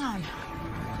 what's going on?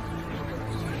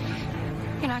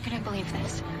 You're not gonna believe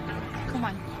this. Come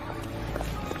on.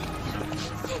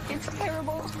 It's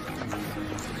terrible.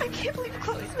 I can't believe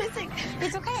Chloe's missing.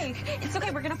 It's okay. It's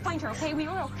okay. We're gonna find her, okay? We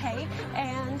were okay.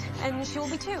 And she will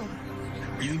be too.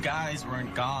 You guys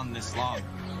weren't gone this long.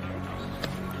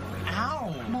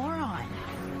 Ow! Moron.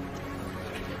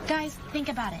 Guys, think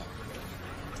about it.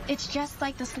 It's just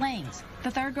like the Slangs.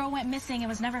 The third girl went missing and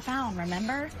was never found,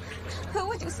 remember? Who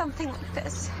would do something like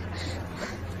this?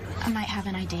 I might have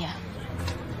an idea.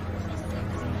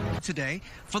 Today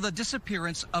for the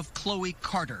disappearance of Chloe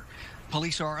Carter.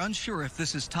 Police are unsure if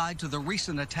this is tied to the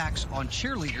recent attacks on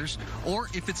cheerleaders or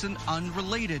if it's an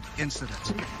unrelated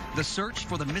incident. The search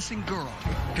for the missing girl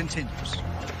continues.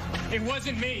 It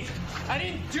wasn't me. I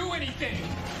didn't do anything.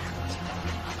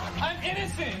 I'm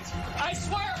innocent. I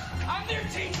swear, I'm their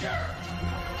teacher.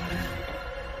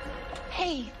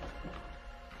 Hey.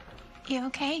 You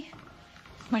okay?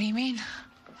 What do you mean?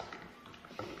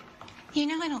 You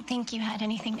know I don't think you had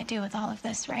anything to do with all of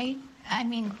this, right? I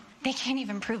mean, they can't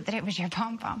even prove that it was your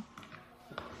pom-pom.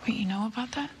 Wait, you know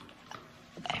about that?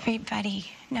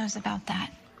 Everybody knows about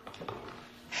that.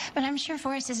 But I'm sure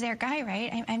Forrest is their guy,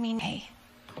 right? I mean, hey,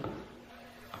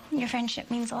 your friendship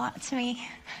means a lot to me.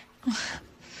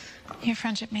 Your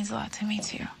friendship means a lot to me,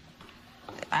 too.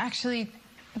 Actually,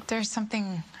 there's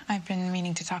something I've been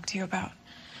meaning to talk to you about.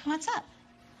 What's up?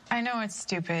 I know it's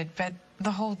stupid, but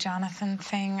the whole Jonathan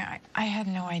thing, I had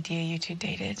no idea you two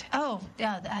dated. Oh,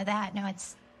 that. No,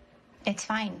 it's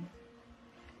fine.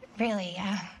 Really,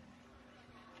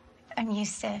 I'm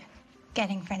used to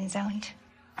getting friend-zoned.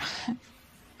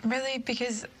 Really?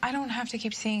 Because I don't have to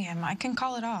keep seeing him. I can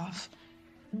call it off.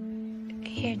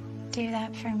 You'd do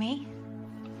that for me?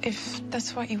 If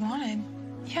that's what you wanted,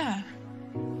 yeah.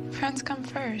 Friends come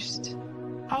first.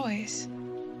 Always.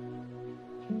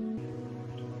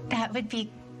 That would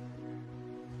be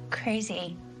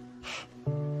crazy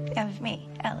of me,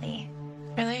 Ellie.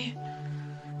 Really?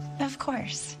 Of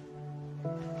course.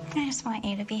 I just want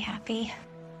you to be happy.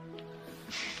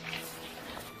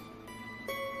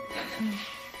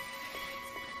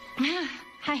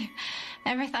 I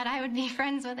never thought I would be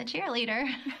friends with a cheerleader.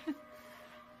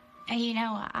 You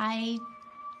know, I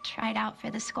tried out for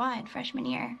the squad freshman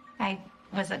year. I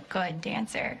was a good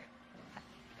dancer,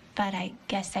 but I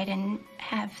guess I didn't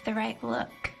have the right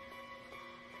look.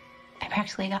 I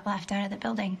practically got laughed out of the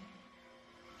building.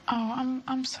 Oh,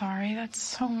 I'm sorry. That's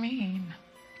so mean.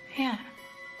 Yeah.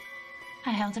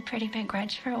 I held a pretty big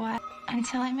grudge for a while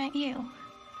until I met you.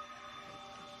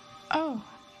 Oh.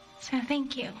 So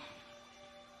thank you.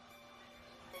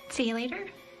 See you later?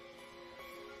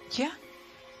 Yeah.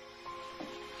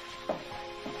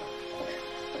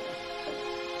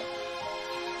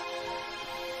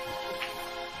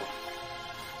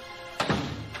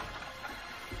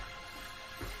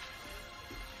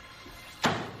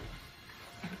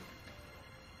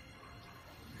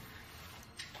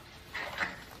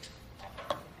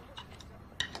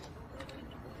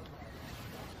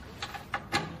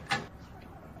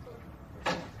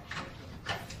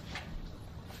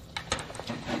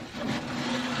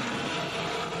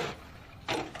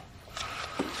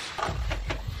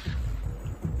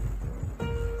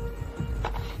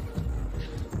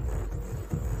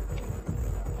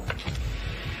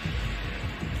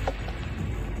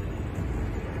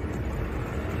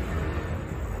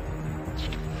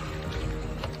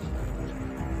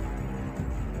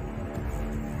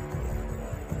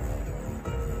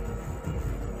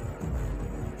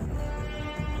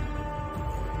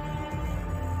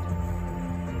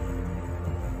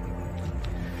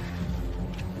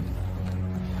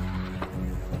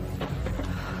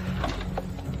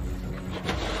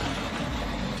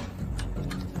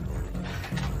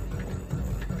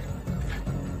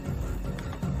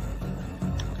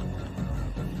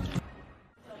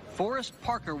 Forrest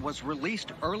Parker was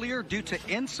released earlier due to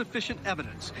insufficient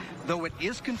evidence, though it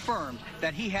is confirmed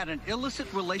that he had an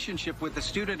illicit relationship with the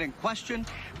student in question.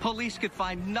 Police could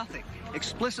find nothing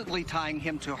explicitly tying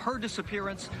him to her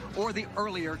disappearance or the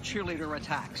earlier cheerleader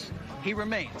attacks. He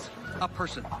remains a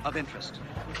person of interest.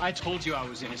 I told you I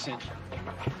was innocent.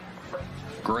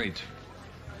 Great.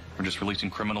 We're just releasing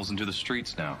criminals into the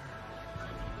streets now.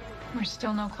 We're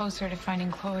still no closer to finding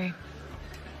Chloe.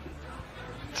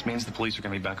 This means the police are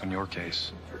going to be back on your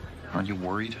case. Aren't you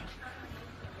worried?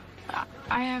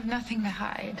 I have nothing to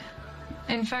hide.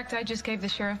 In fact, I just gave the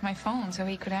sheriff my phone so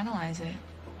he could analyze it.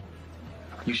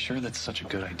 You sure that's such a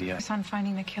good idea? It's on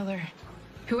finding the killer,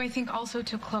 who I think also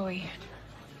took Chloe.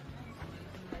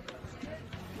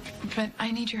 But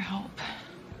I need your help.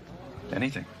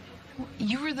 Anything.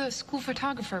 You were the school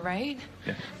photographer, right?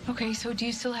 Yeah. Okay, so do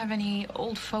you still have any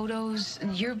old photos,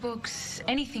 yearbooks,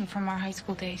 anything from our high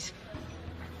school days?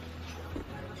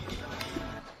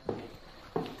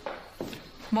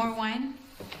 More wine?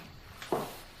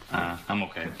 I'm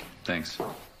okay. Thanks.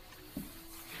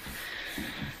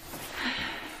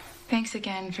 Thanks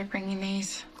again for bringing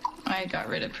these. I got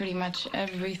rid of pretty much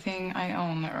everything I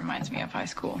own that reminds me of high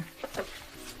school.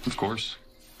 Of course.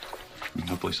 And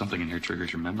hopefully something in here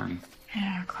triggers your memory.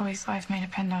 Yeah, Chloe's life may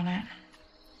depend on it.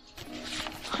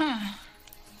 Huh.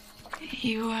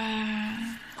 You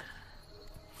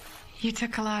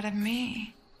took a lot of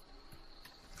me.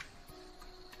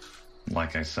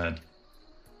 Like I said,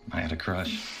 I had a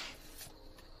crush.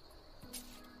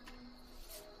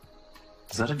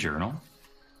 Is that a journal?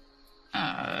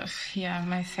 Yeah,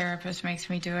 my therapist makes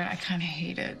me do it. I kind of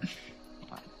hate it.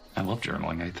 I love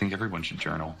journaling. I think everyone should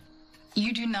journal.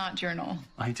 You do not journal.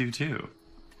 I do too.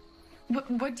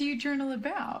 What do you journal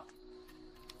about?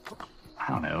 I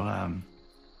don't know,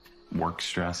 work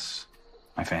stress,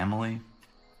 my family.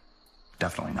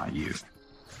 Definitely not you.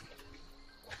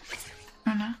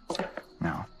 Oh, no?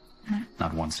 No,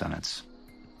 not one sentence.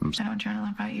 I don't journal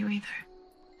about you either.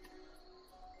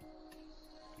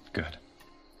 Good.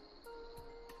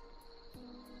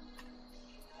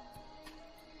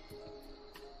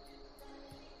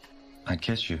 I'd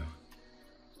kiss you.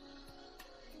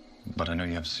 But I know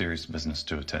you have serious business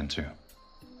to attend to.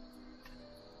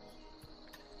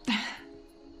 I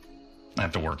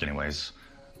have to work anyways.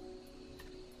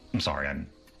 I'm sorry, I'm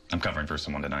covering for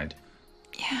someone tonight.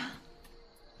 Yeah.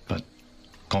 But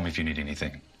call me if you need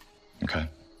anything, okay?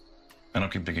 And I'll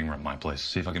keep digging around my place,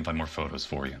 see if I can find more photos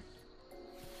for you.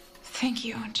 Thank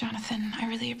you, Jonathan. I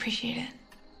really appreciate it.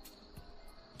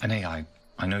 And hey, I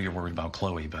know you're worried about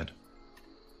Chloe, but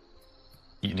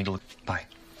you need to look. Bye.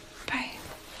 Bye.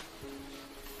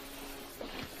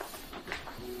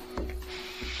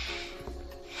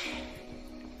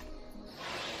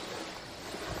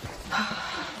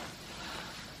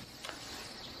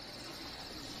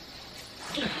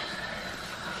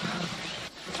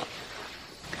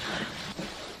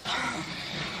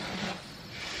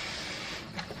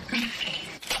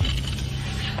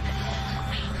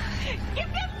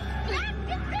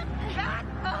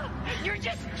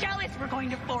 we're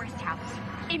going to Forest House.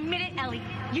 Admit it, Ellie.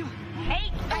 You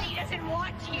hate that he doesn't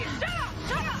want you. Shut up!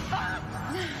 Shut up!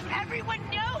 Everyone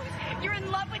knows you're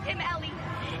in love with him, Ellie.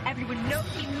 Everyone knows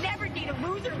he never date a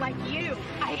loser like you.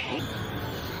 I hate...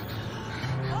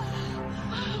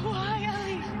 Why,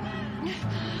 Ellie?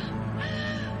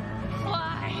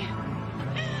 Why?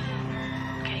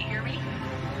 Can you hear me?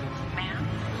 Ma'am,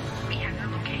 we have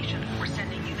your location. We're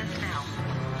sending you this now.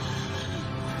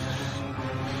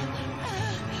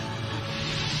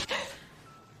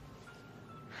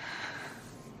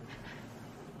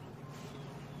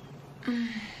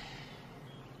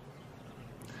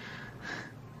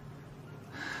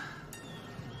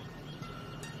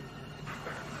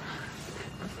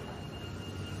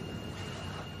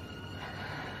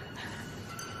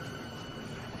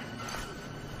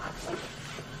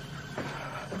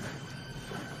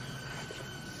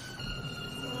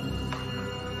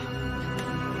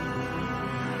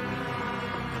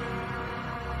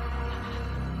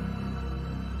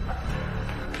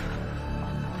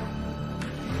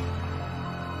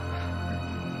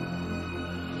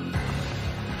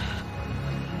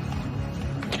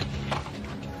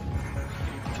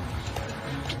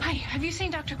 Have you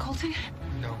seen Dr. Colton?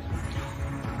 No.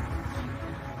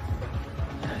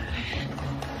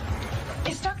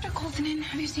 Is Dr. Colton in?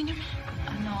 Have you seen him?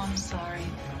 No, I'm sorry.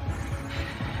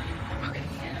 Okay.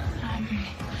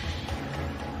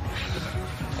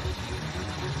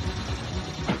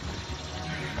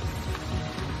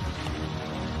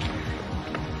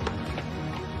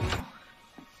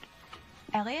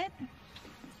 Elliot?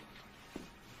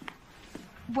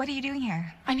 What are you doing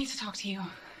here? I need to talk to you.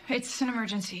 It's an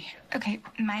emergency. Okay,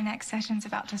 my next session's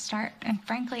about to start, and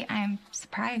frankly, I'm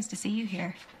surprised to see you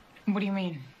here. What do you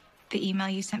mean? The email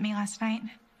you sent me last night.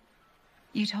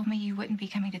 You told me you wouldn't be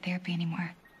coming to therapy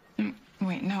anymore.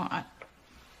 Wait, no,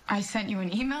 I sent you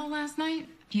an email last night?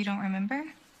 You don't remember?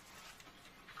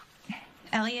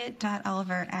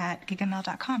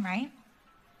 Elliot.Oliver@gigamail.com, right?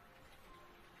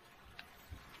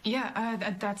 Yeah,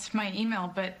 that's my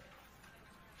email, but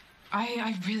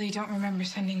I really don't remember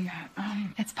sending that.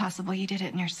 It's possible you did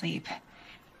it in your sleep.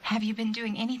 Have you been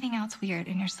doing anything else weird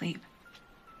in your sleep?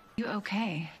 You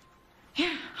okay?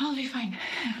 Yeah, I'll be fine.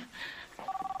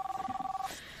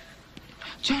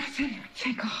 Jonathan,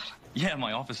 thank God. Yeah,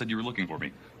 my office said you were looking for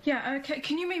me. Yeah,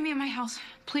 can you meet me at my house,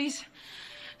 please?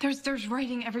 There's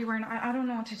writing everywhere, and I don't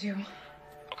know what to do.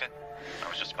 Okay. I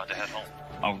was just about to head home.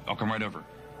 I'll come right over.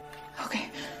 Okay.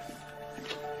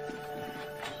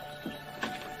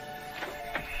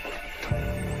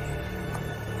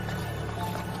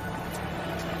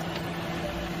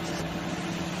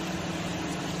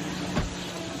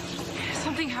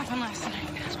 Something happened last night.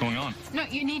 What's going on? No,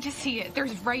 you need to see it.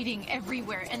 There's writing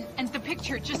everywhere, and the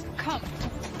picture, just come.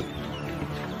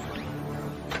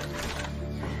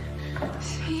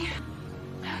 See?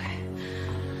 Okay.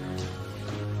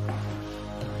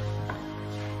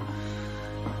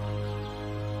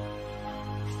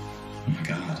 Oh my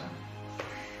God.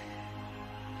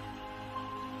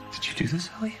 Did you do this,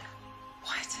 Ellie?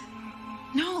 What?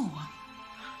 No.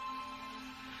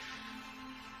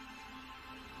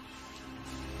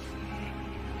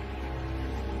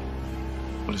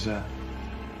 What is that?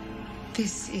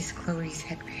 This is Chloe's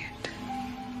headband.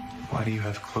 Why do you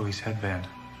have Chloe's headband?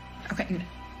 Okay,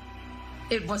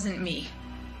 it wasn't me.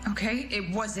 Okay? It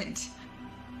wasn't.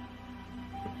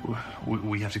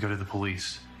 We have to go to the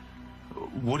police.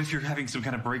 What if you're having some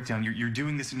kind of breakdown? You're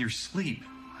doing this in your sleep.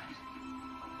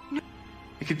 No.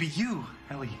 It could be you,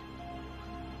 Ellie.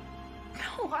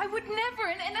 No, I would never.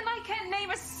 And I can't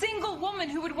name a single woman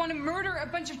who would want to murder a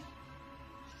bunch of...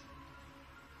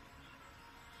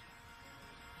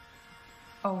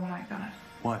 Oh my God.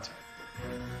 What?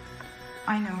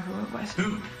 I know who it was.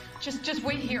 Who? Just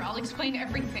wait here. I'll explain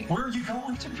everything. Where are you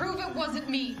going? To prove it wasn't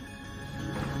me.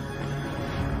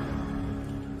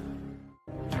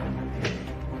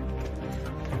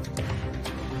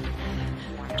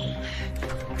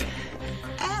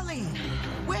 Allie,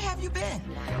 where have you been?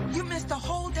 You missed a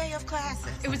whole day of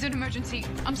classes. It was an emergency.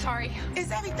 I'm sorry.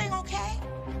 Is everything okay?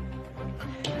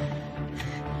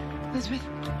 Elizabeth.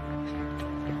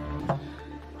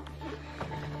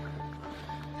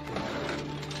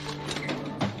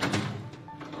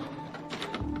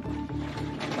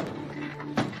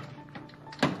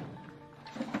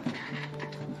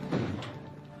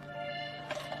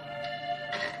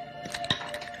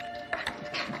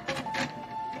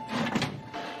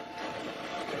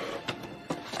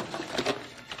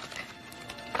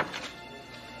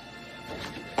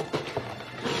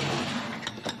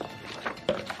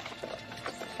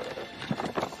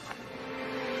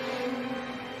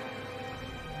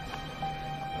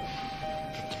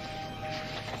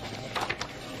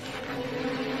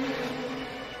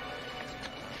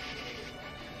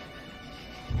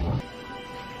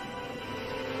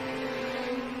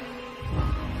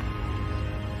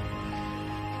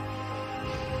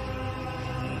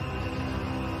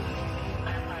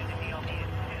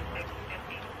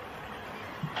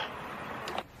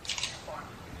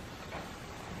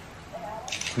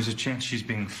 There's a chance she's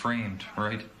being framed,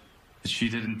 right? That she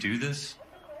didn't do this?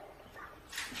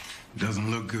 Doesn't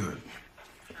look good.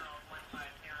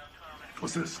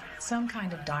 What's this? Some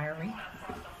kind of diary.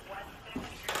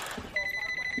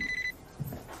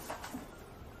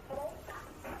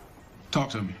 Talk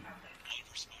to me.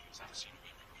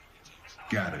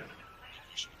 Got it.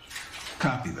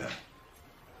 Copy that.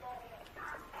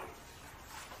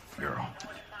 Girl.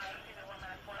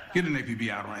 Get an APB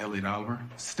out on Elliot Oliver.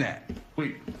 Stat.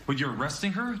 Wait, but you're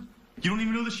arresting her? You don't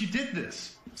even know that she did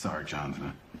this. Sorry,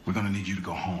 Jonathan. We're gonna need you to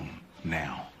go home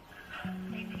now.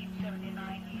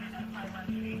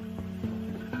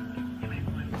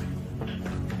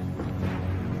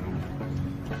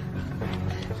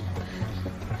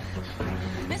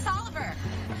 Miss Oliver,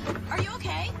 are you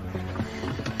okay?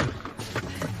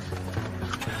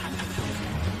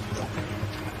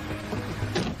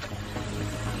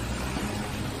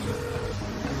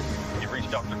 You've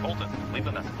reached Dr. Colton. Leave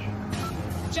a message.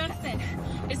 Jonathan,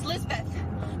 it's Lisbeth.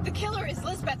 The killer is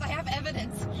Lisbeth. I have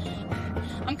evidence.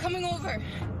 I'm coming over.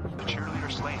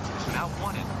 Cheerleader Slayings is now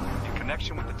wanted in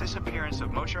connection with the disappearance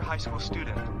of Mosher High School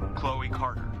student Chloe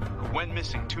Carter, who went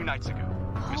missing 2 nights ago.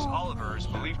 Miss Oliver is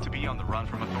believed to be on the run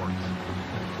from authorities.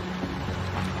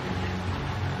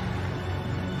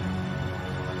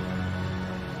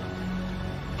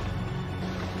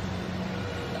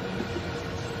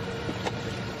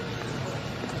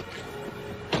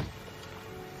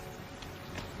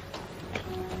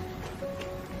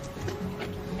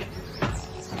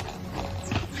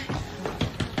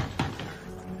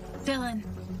 Dylan,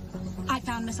 I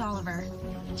found Miss Oliver.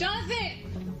 Jonathan!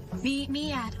 Meet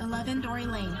me at 11 Dory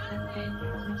Lane.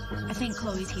 I think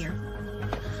Chloe's here.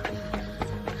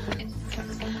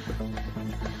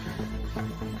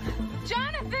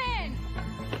 Jonathan!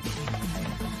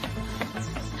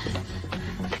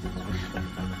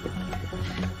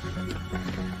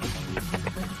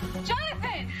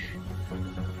 Jonathan!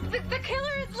 The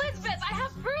killer is Lisbeth. I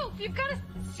have proof. You've got to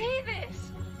see this.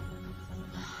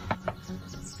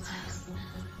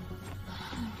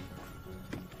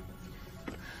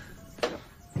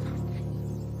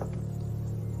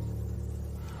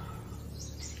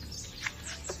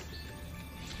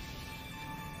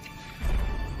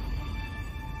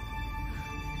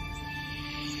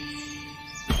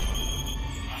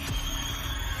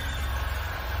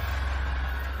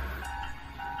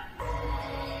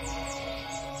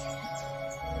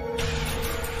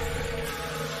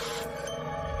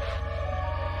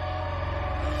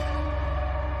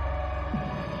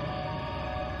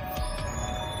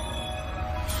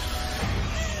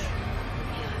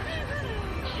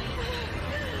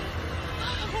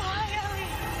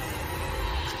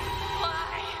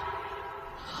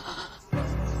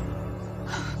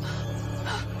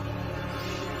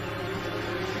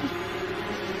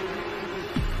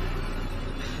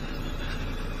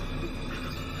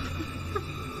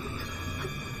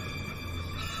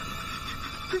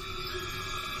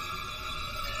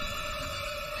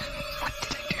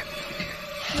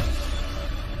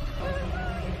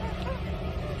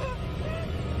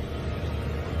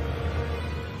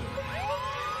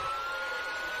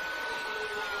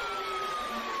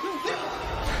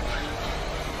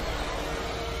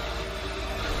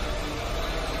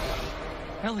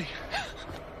 Ellie,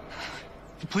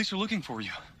 the police are looking for you.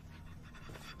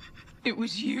 It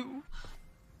was you.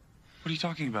 What are you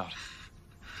talking about?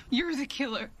 You're the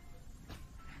killer.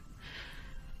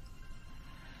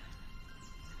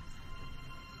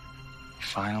 You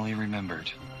finally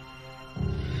remembered.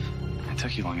 It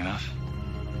took you long enough.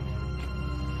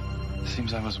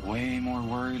 Seems I was way more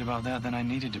worried about that than I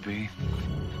needed to be.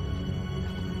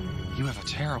 You have a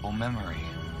terrible memory.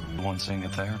 The one seeing a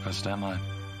therapist, am I?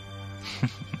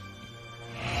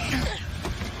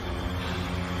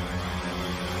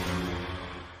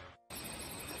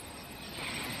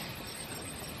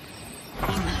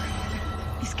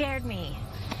 You scared me.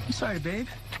 I'm sorry, babe.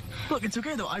 Look, it's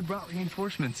okay, though. I brought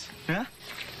reinforcements. Yeah?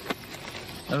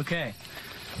 Okay.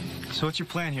 So what's your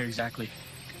plan here, exactly?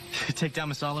 Take down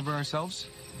Miss Oliver ourselves?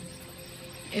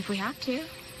 If we have to.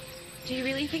 Do you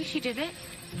really think she did it?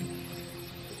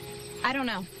 I don't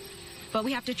know. But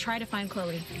we have to try to find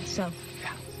Chloe. So,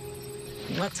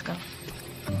 let's go.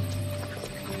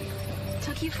 It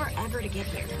took you forever to get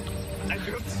here. I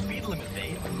drove the speed limit,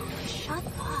 babe. Shut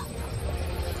up.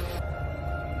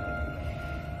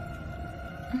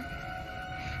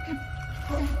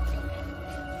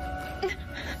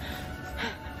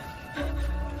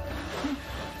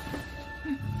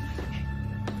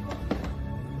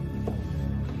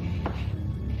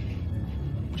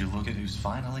 Would you look at who's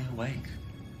finally awake?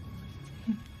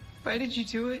 Why did you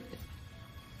do it?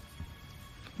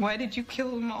 Why did you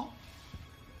kill them all?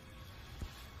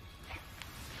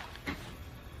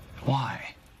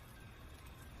 Why?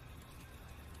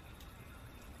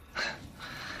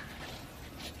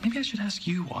 Maybe I should ask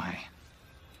you why.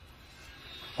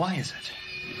 Why is it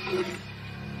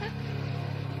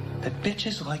that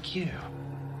bitches like you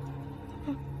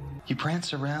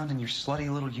prance around in your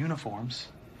slutty little uniforms,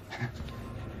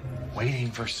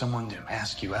 waiting for someone to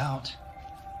ask you out,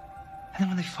 and then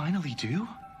when they finally do,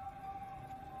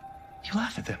 you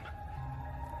laugh at them?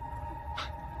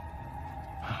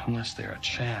 Unless they're a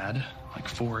Chad, like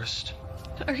Forrest.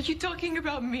 Are you talking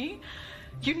about me?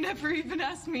 You never even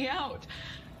asked me out.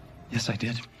 Yes, I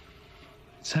did.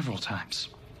 Several times.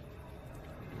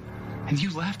 And you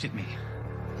laughed at me.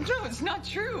 No, it's not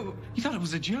true. You thought it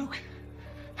was a joke.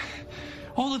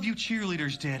 All of you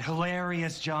cheerleaders did.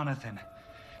 Hilarious Jonathan.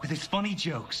 With his funny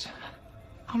jokes.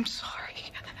 I'm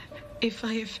sorry if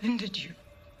I offended you.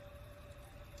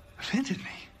 Offended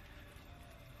me?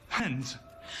 Friends?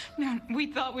 No, we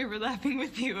thought we were laughing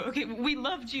with you, okay? We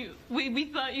loved you. We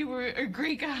thought you were a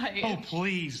great guy. Oh,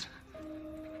 please.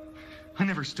 I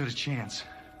never stood a chance.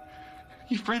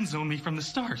 You friend-zoned me from the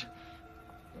start.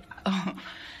 Oh,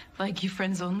 like you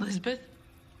friend-zoned Lisbeth?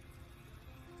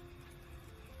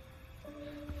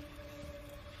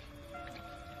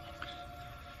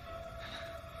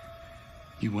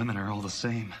 You women are all the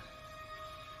same.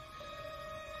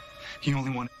 You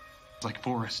only want like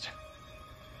Forrest.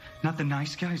 Not the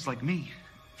nice guys like me.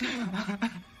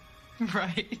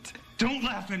 Right. Don't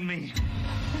laugh at me.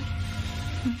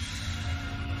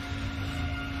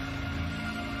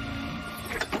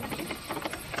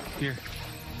 Here.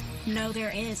 No,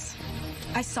 there is.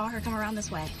 I saw her come around this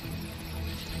way.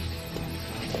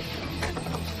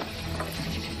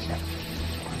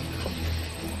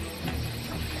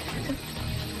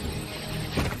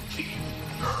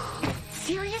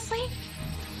 Seriously?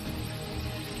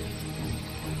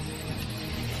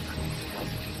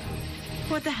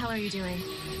 What the hell are you doing?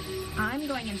 I'm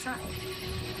going inside.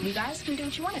 You guys can do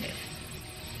what you want to do.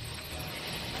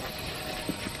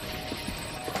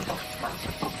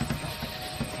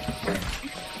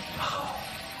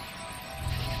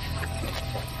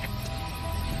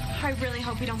 I really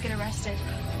hope we don't get arrested.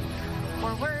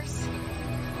 Or worse.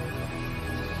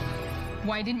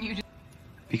 Why didn't you just...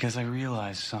 Because I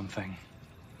realized something.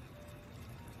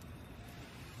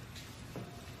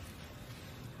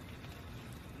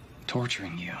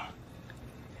 Torturing you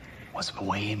was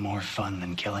way more fun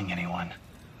than killing anyone.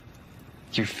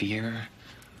 Your fear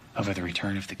over the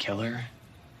return of the killer,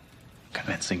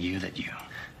 convincing you that you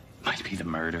might be the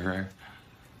murderer.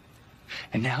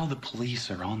 And now the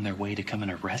police are on their way to come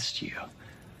and arrest you.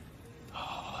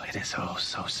 Oh, it is oh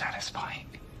so satisfying.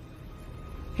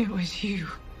 It was you.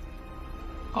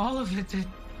 All of it,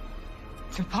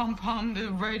 the pom-pom,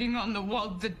 the writing on the wall,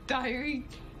 the diary.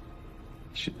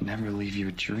 You should never leave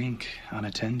your drink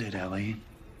unattended, Ellie.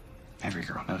 Every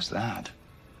girl knows that.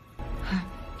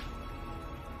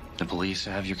 The police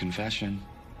have your confession,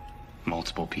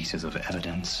 multiple pieces of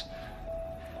evidence.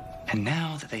 And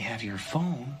now that they have your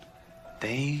phone,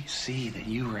 they see that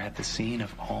you were at the scene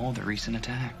of all the recent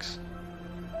attacks.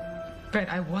 But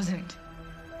I wasn't.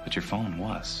 But your phone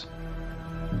was.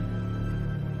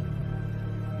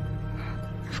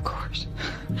 Of course.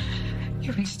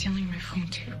 You've been stealing my phone,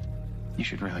 too. You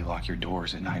should really lock your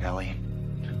doors at night, Ellie.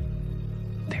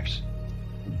 There's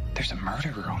a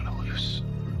murderer on the loose.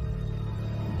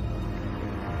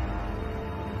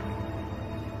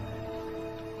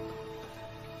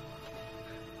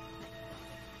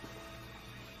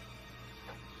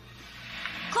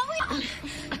 Chloe!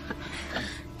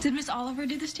 Did Miss Oliver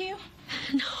do this to you?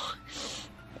 No.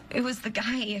 It was the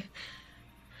guy.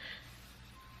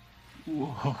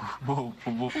 Whoa.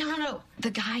 No.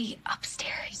 The guy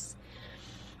upstairs.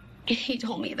 He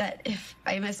told me that if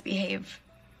I misbehave,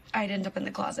 I'd end up in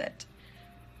the closet.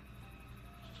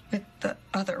 With the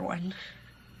other one.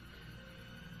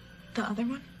 The other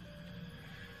one?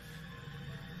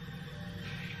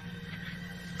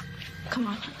 Come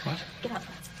on. What? Get up.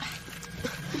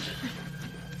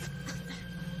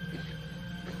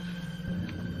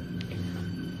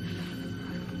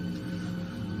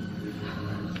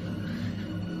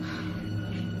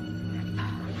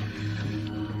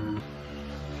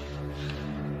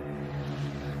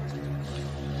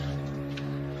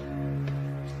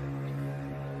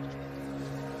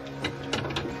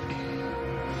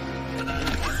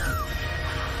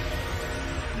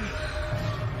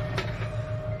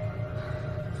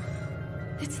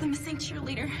 It's the missing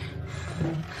cheerleader.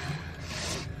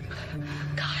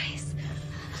 Guys.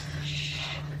 Shh.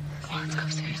 Come on, let's go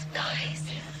upstairs. Guys.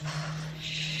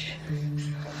 Shh.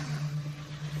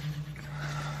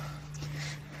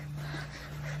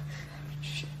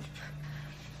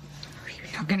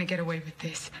 not gonna get away with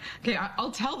this. Okay,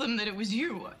 I'll tell them that it was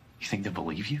you. You think they'll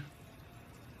believe you?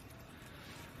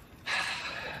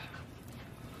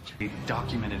 A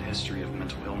documented history of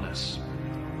mental illness.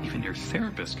 Even your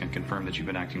therapist can confirm that you've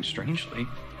been acting strangely.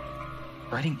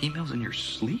 Writing emails in your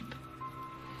sleep?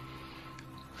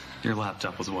 Your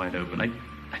laptop was wide open.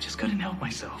 I just couldn't help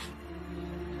myself.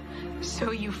 So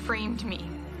you framed me.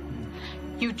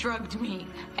 You drugged me,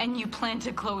 and you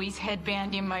planted Chloe's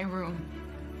headband in my room.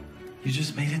 You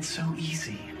just made it so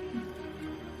easy.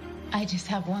 I just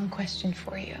have one question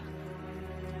for you.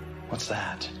 What's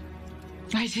that?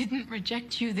 I didn't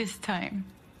reject you this time.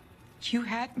 You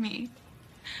had me.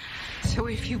 So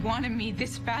if you wanted me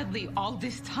this badly all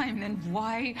this time, then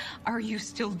why are you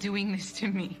still doing this to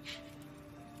me?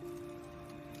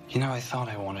 You know, I thought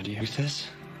I wanted you with this.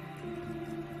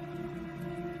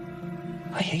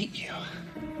 I hate you.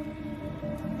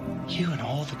 You and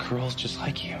all the girls just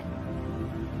like you.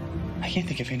 I can't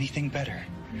think of anything better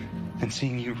than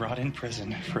seeing you rot in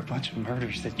prison for a bunch of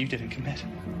murders that you didn't commit.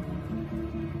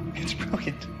 It's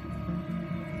brilliant.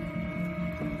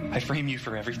 I frame you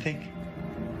for everything.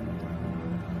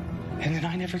 And then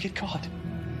I never get caught.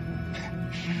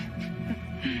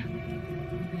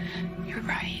 You're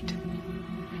right.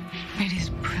 It is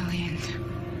brilliant.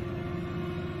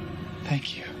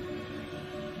 Thank you.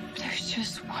 There's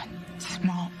just one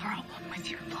small problem with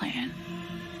your plan.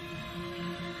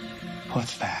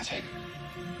 What's that?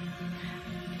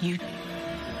 You...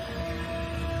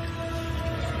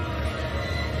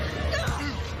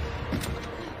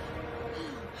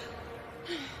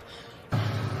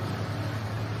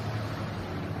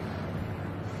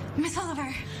 Miss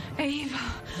Oliver! Ava!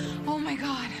 Oh my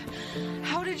God.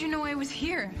 How did you know I was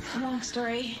here? Long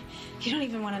story. You don't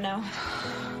even want to know.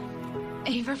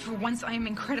 Ava, for once I am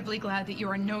incredibly glad that you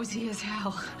are nosy as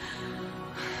hell.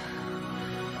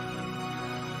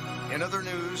 In other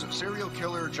news, serial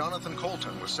killer Jonathan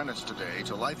Colton was sentenced today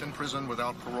to life in prison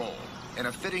without parole. In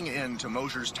a fitting end to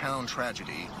Mosher's Town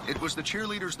tragedy, it was the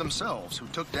cheerleaders themselves who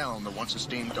took down the once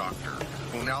esteemed doctor,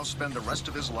 who now spend the rest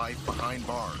of his life behind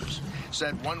bars.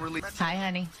 Said one relief... Hi,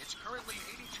 honey. It's currently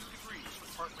 82 degrees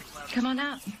with partly cloudy. Come on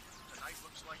out.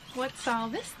 What's all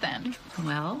this then?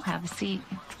 Well, have a seat.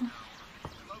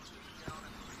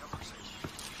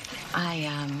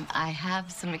 I have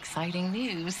some exciting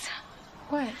news.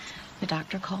 What? The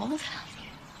doctor called.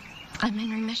 I'm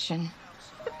in remission.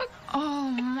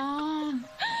 Oh, Mom.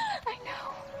 I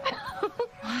know.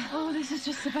 Oh, this is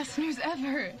just the best news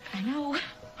ever. I know.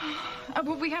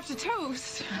 But we have to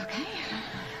toast. Okay.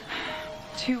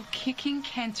 To kicking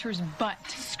cancer's butt.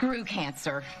 Screw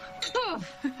cancer.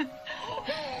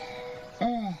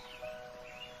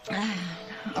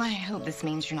 I hope this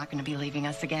means you're not going to be leaving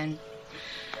us again.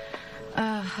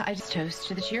 I just toast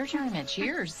to the cheer tournament.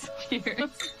 Cheers. Cheers.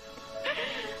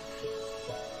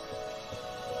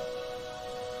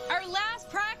 Our last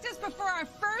practice before our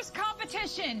first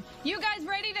competition. You guys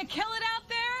ready to kill it out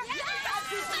there?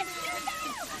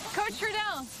 Yes! Coach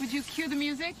Trudell, would you cue the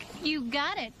music? You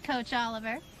got it, Coach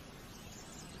Oliver.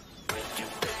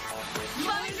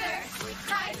 Moser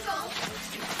High School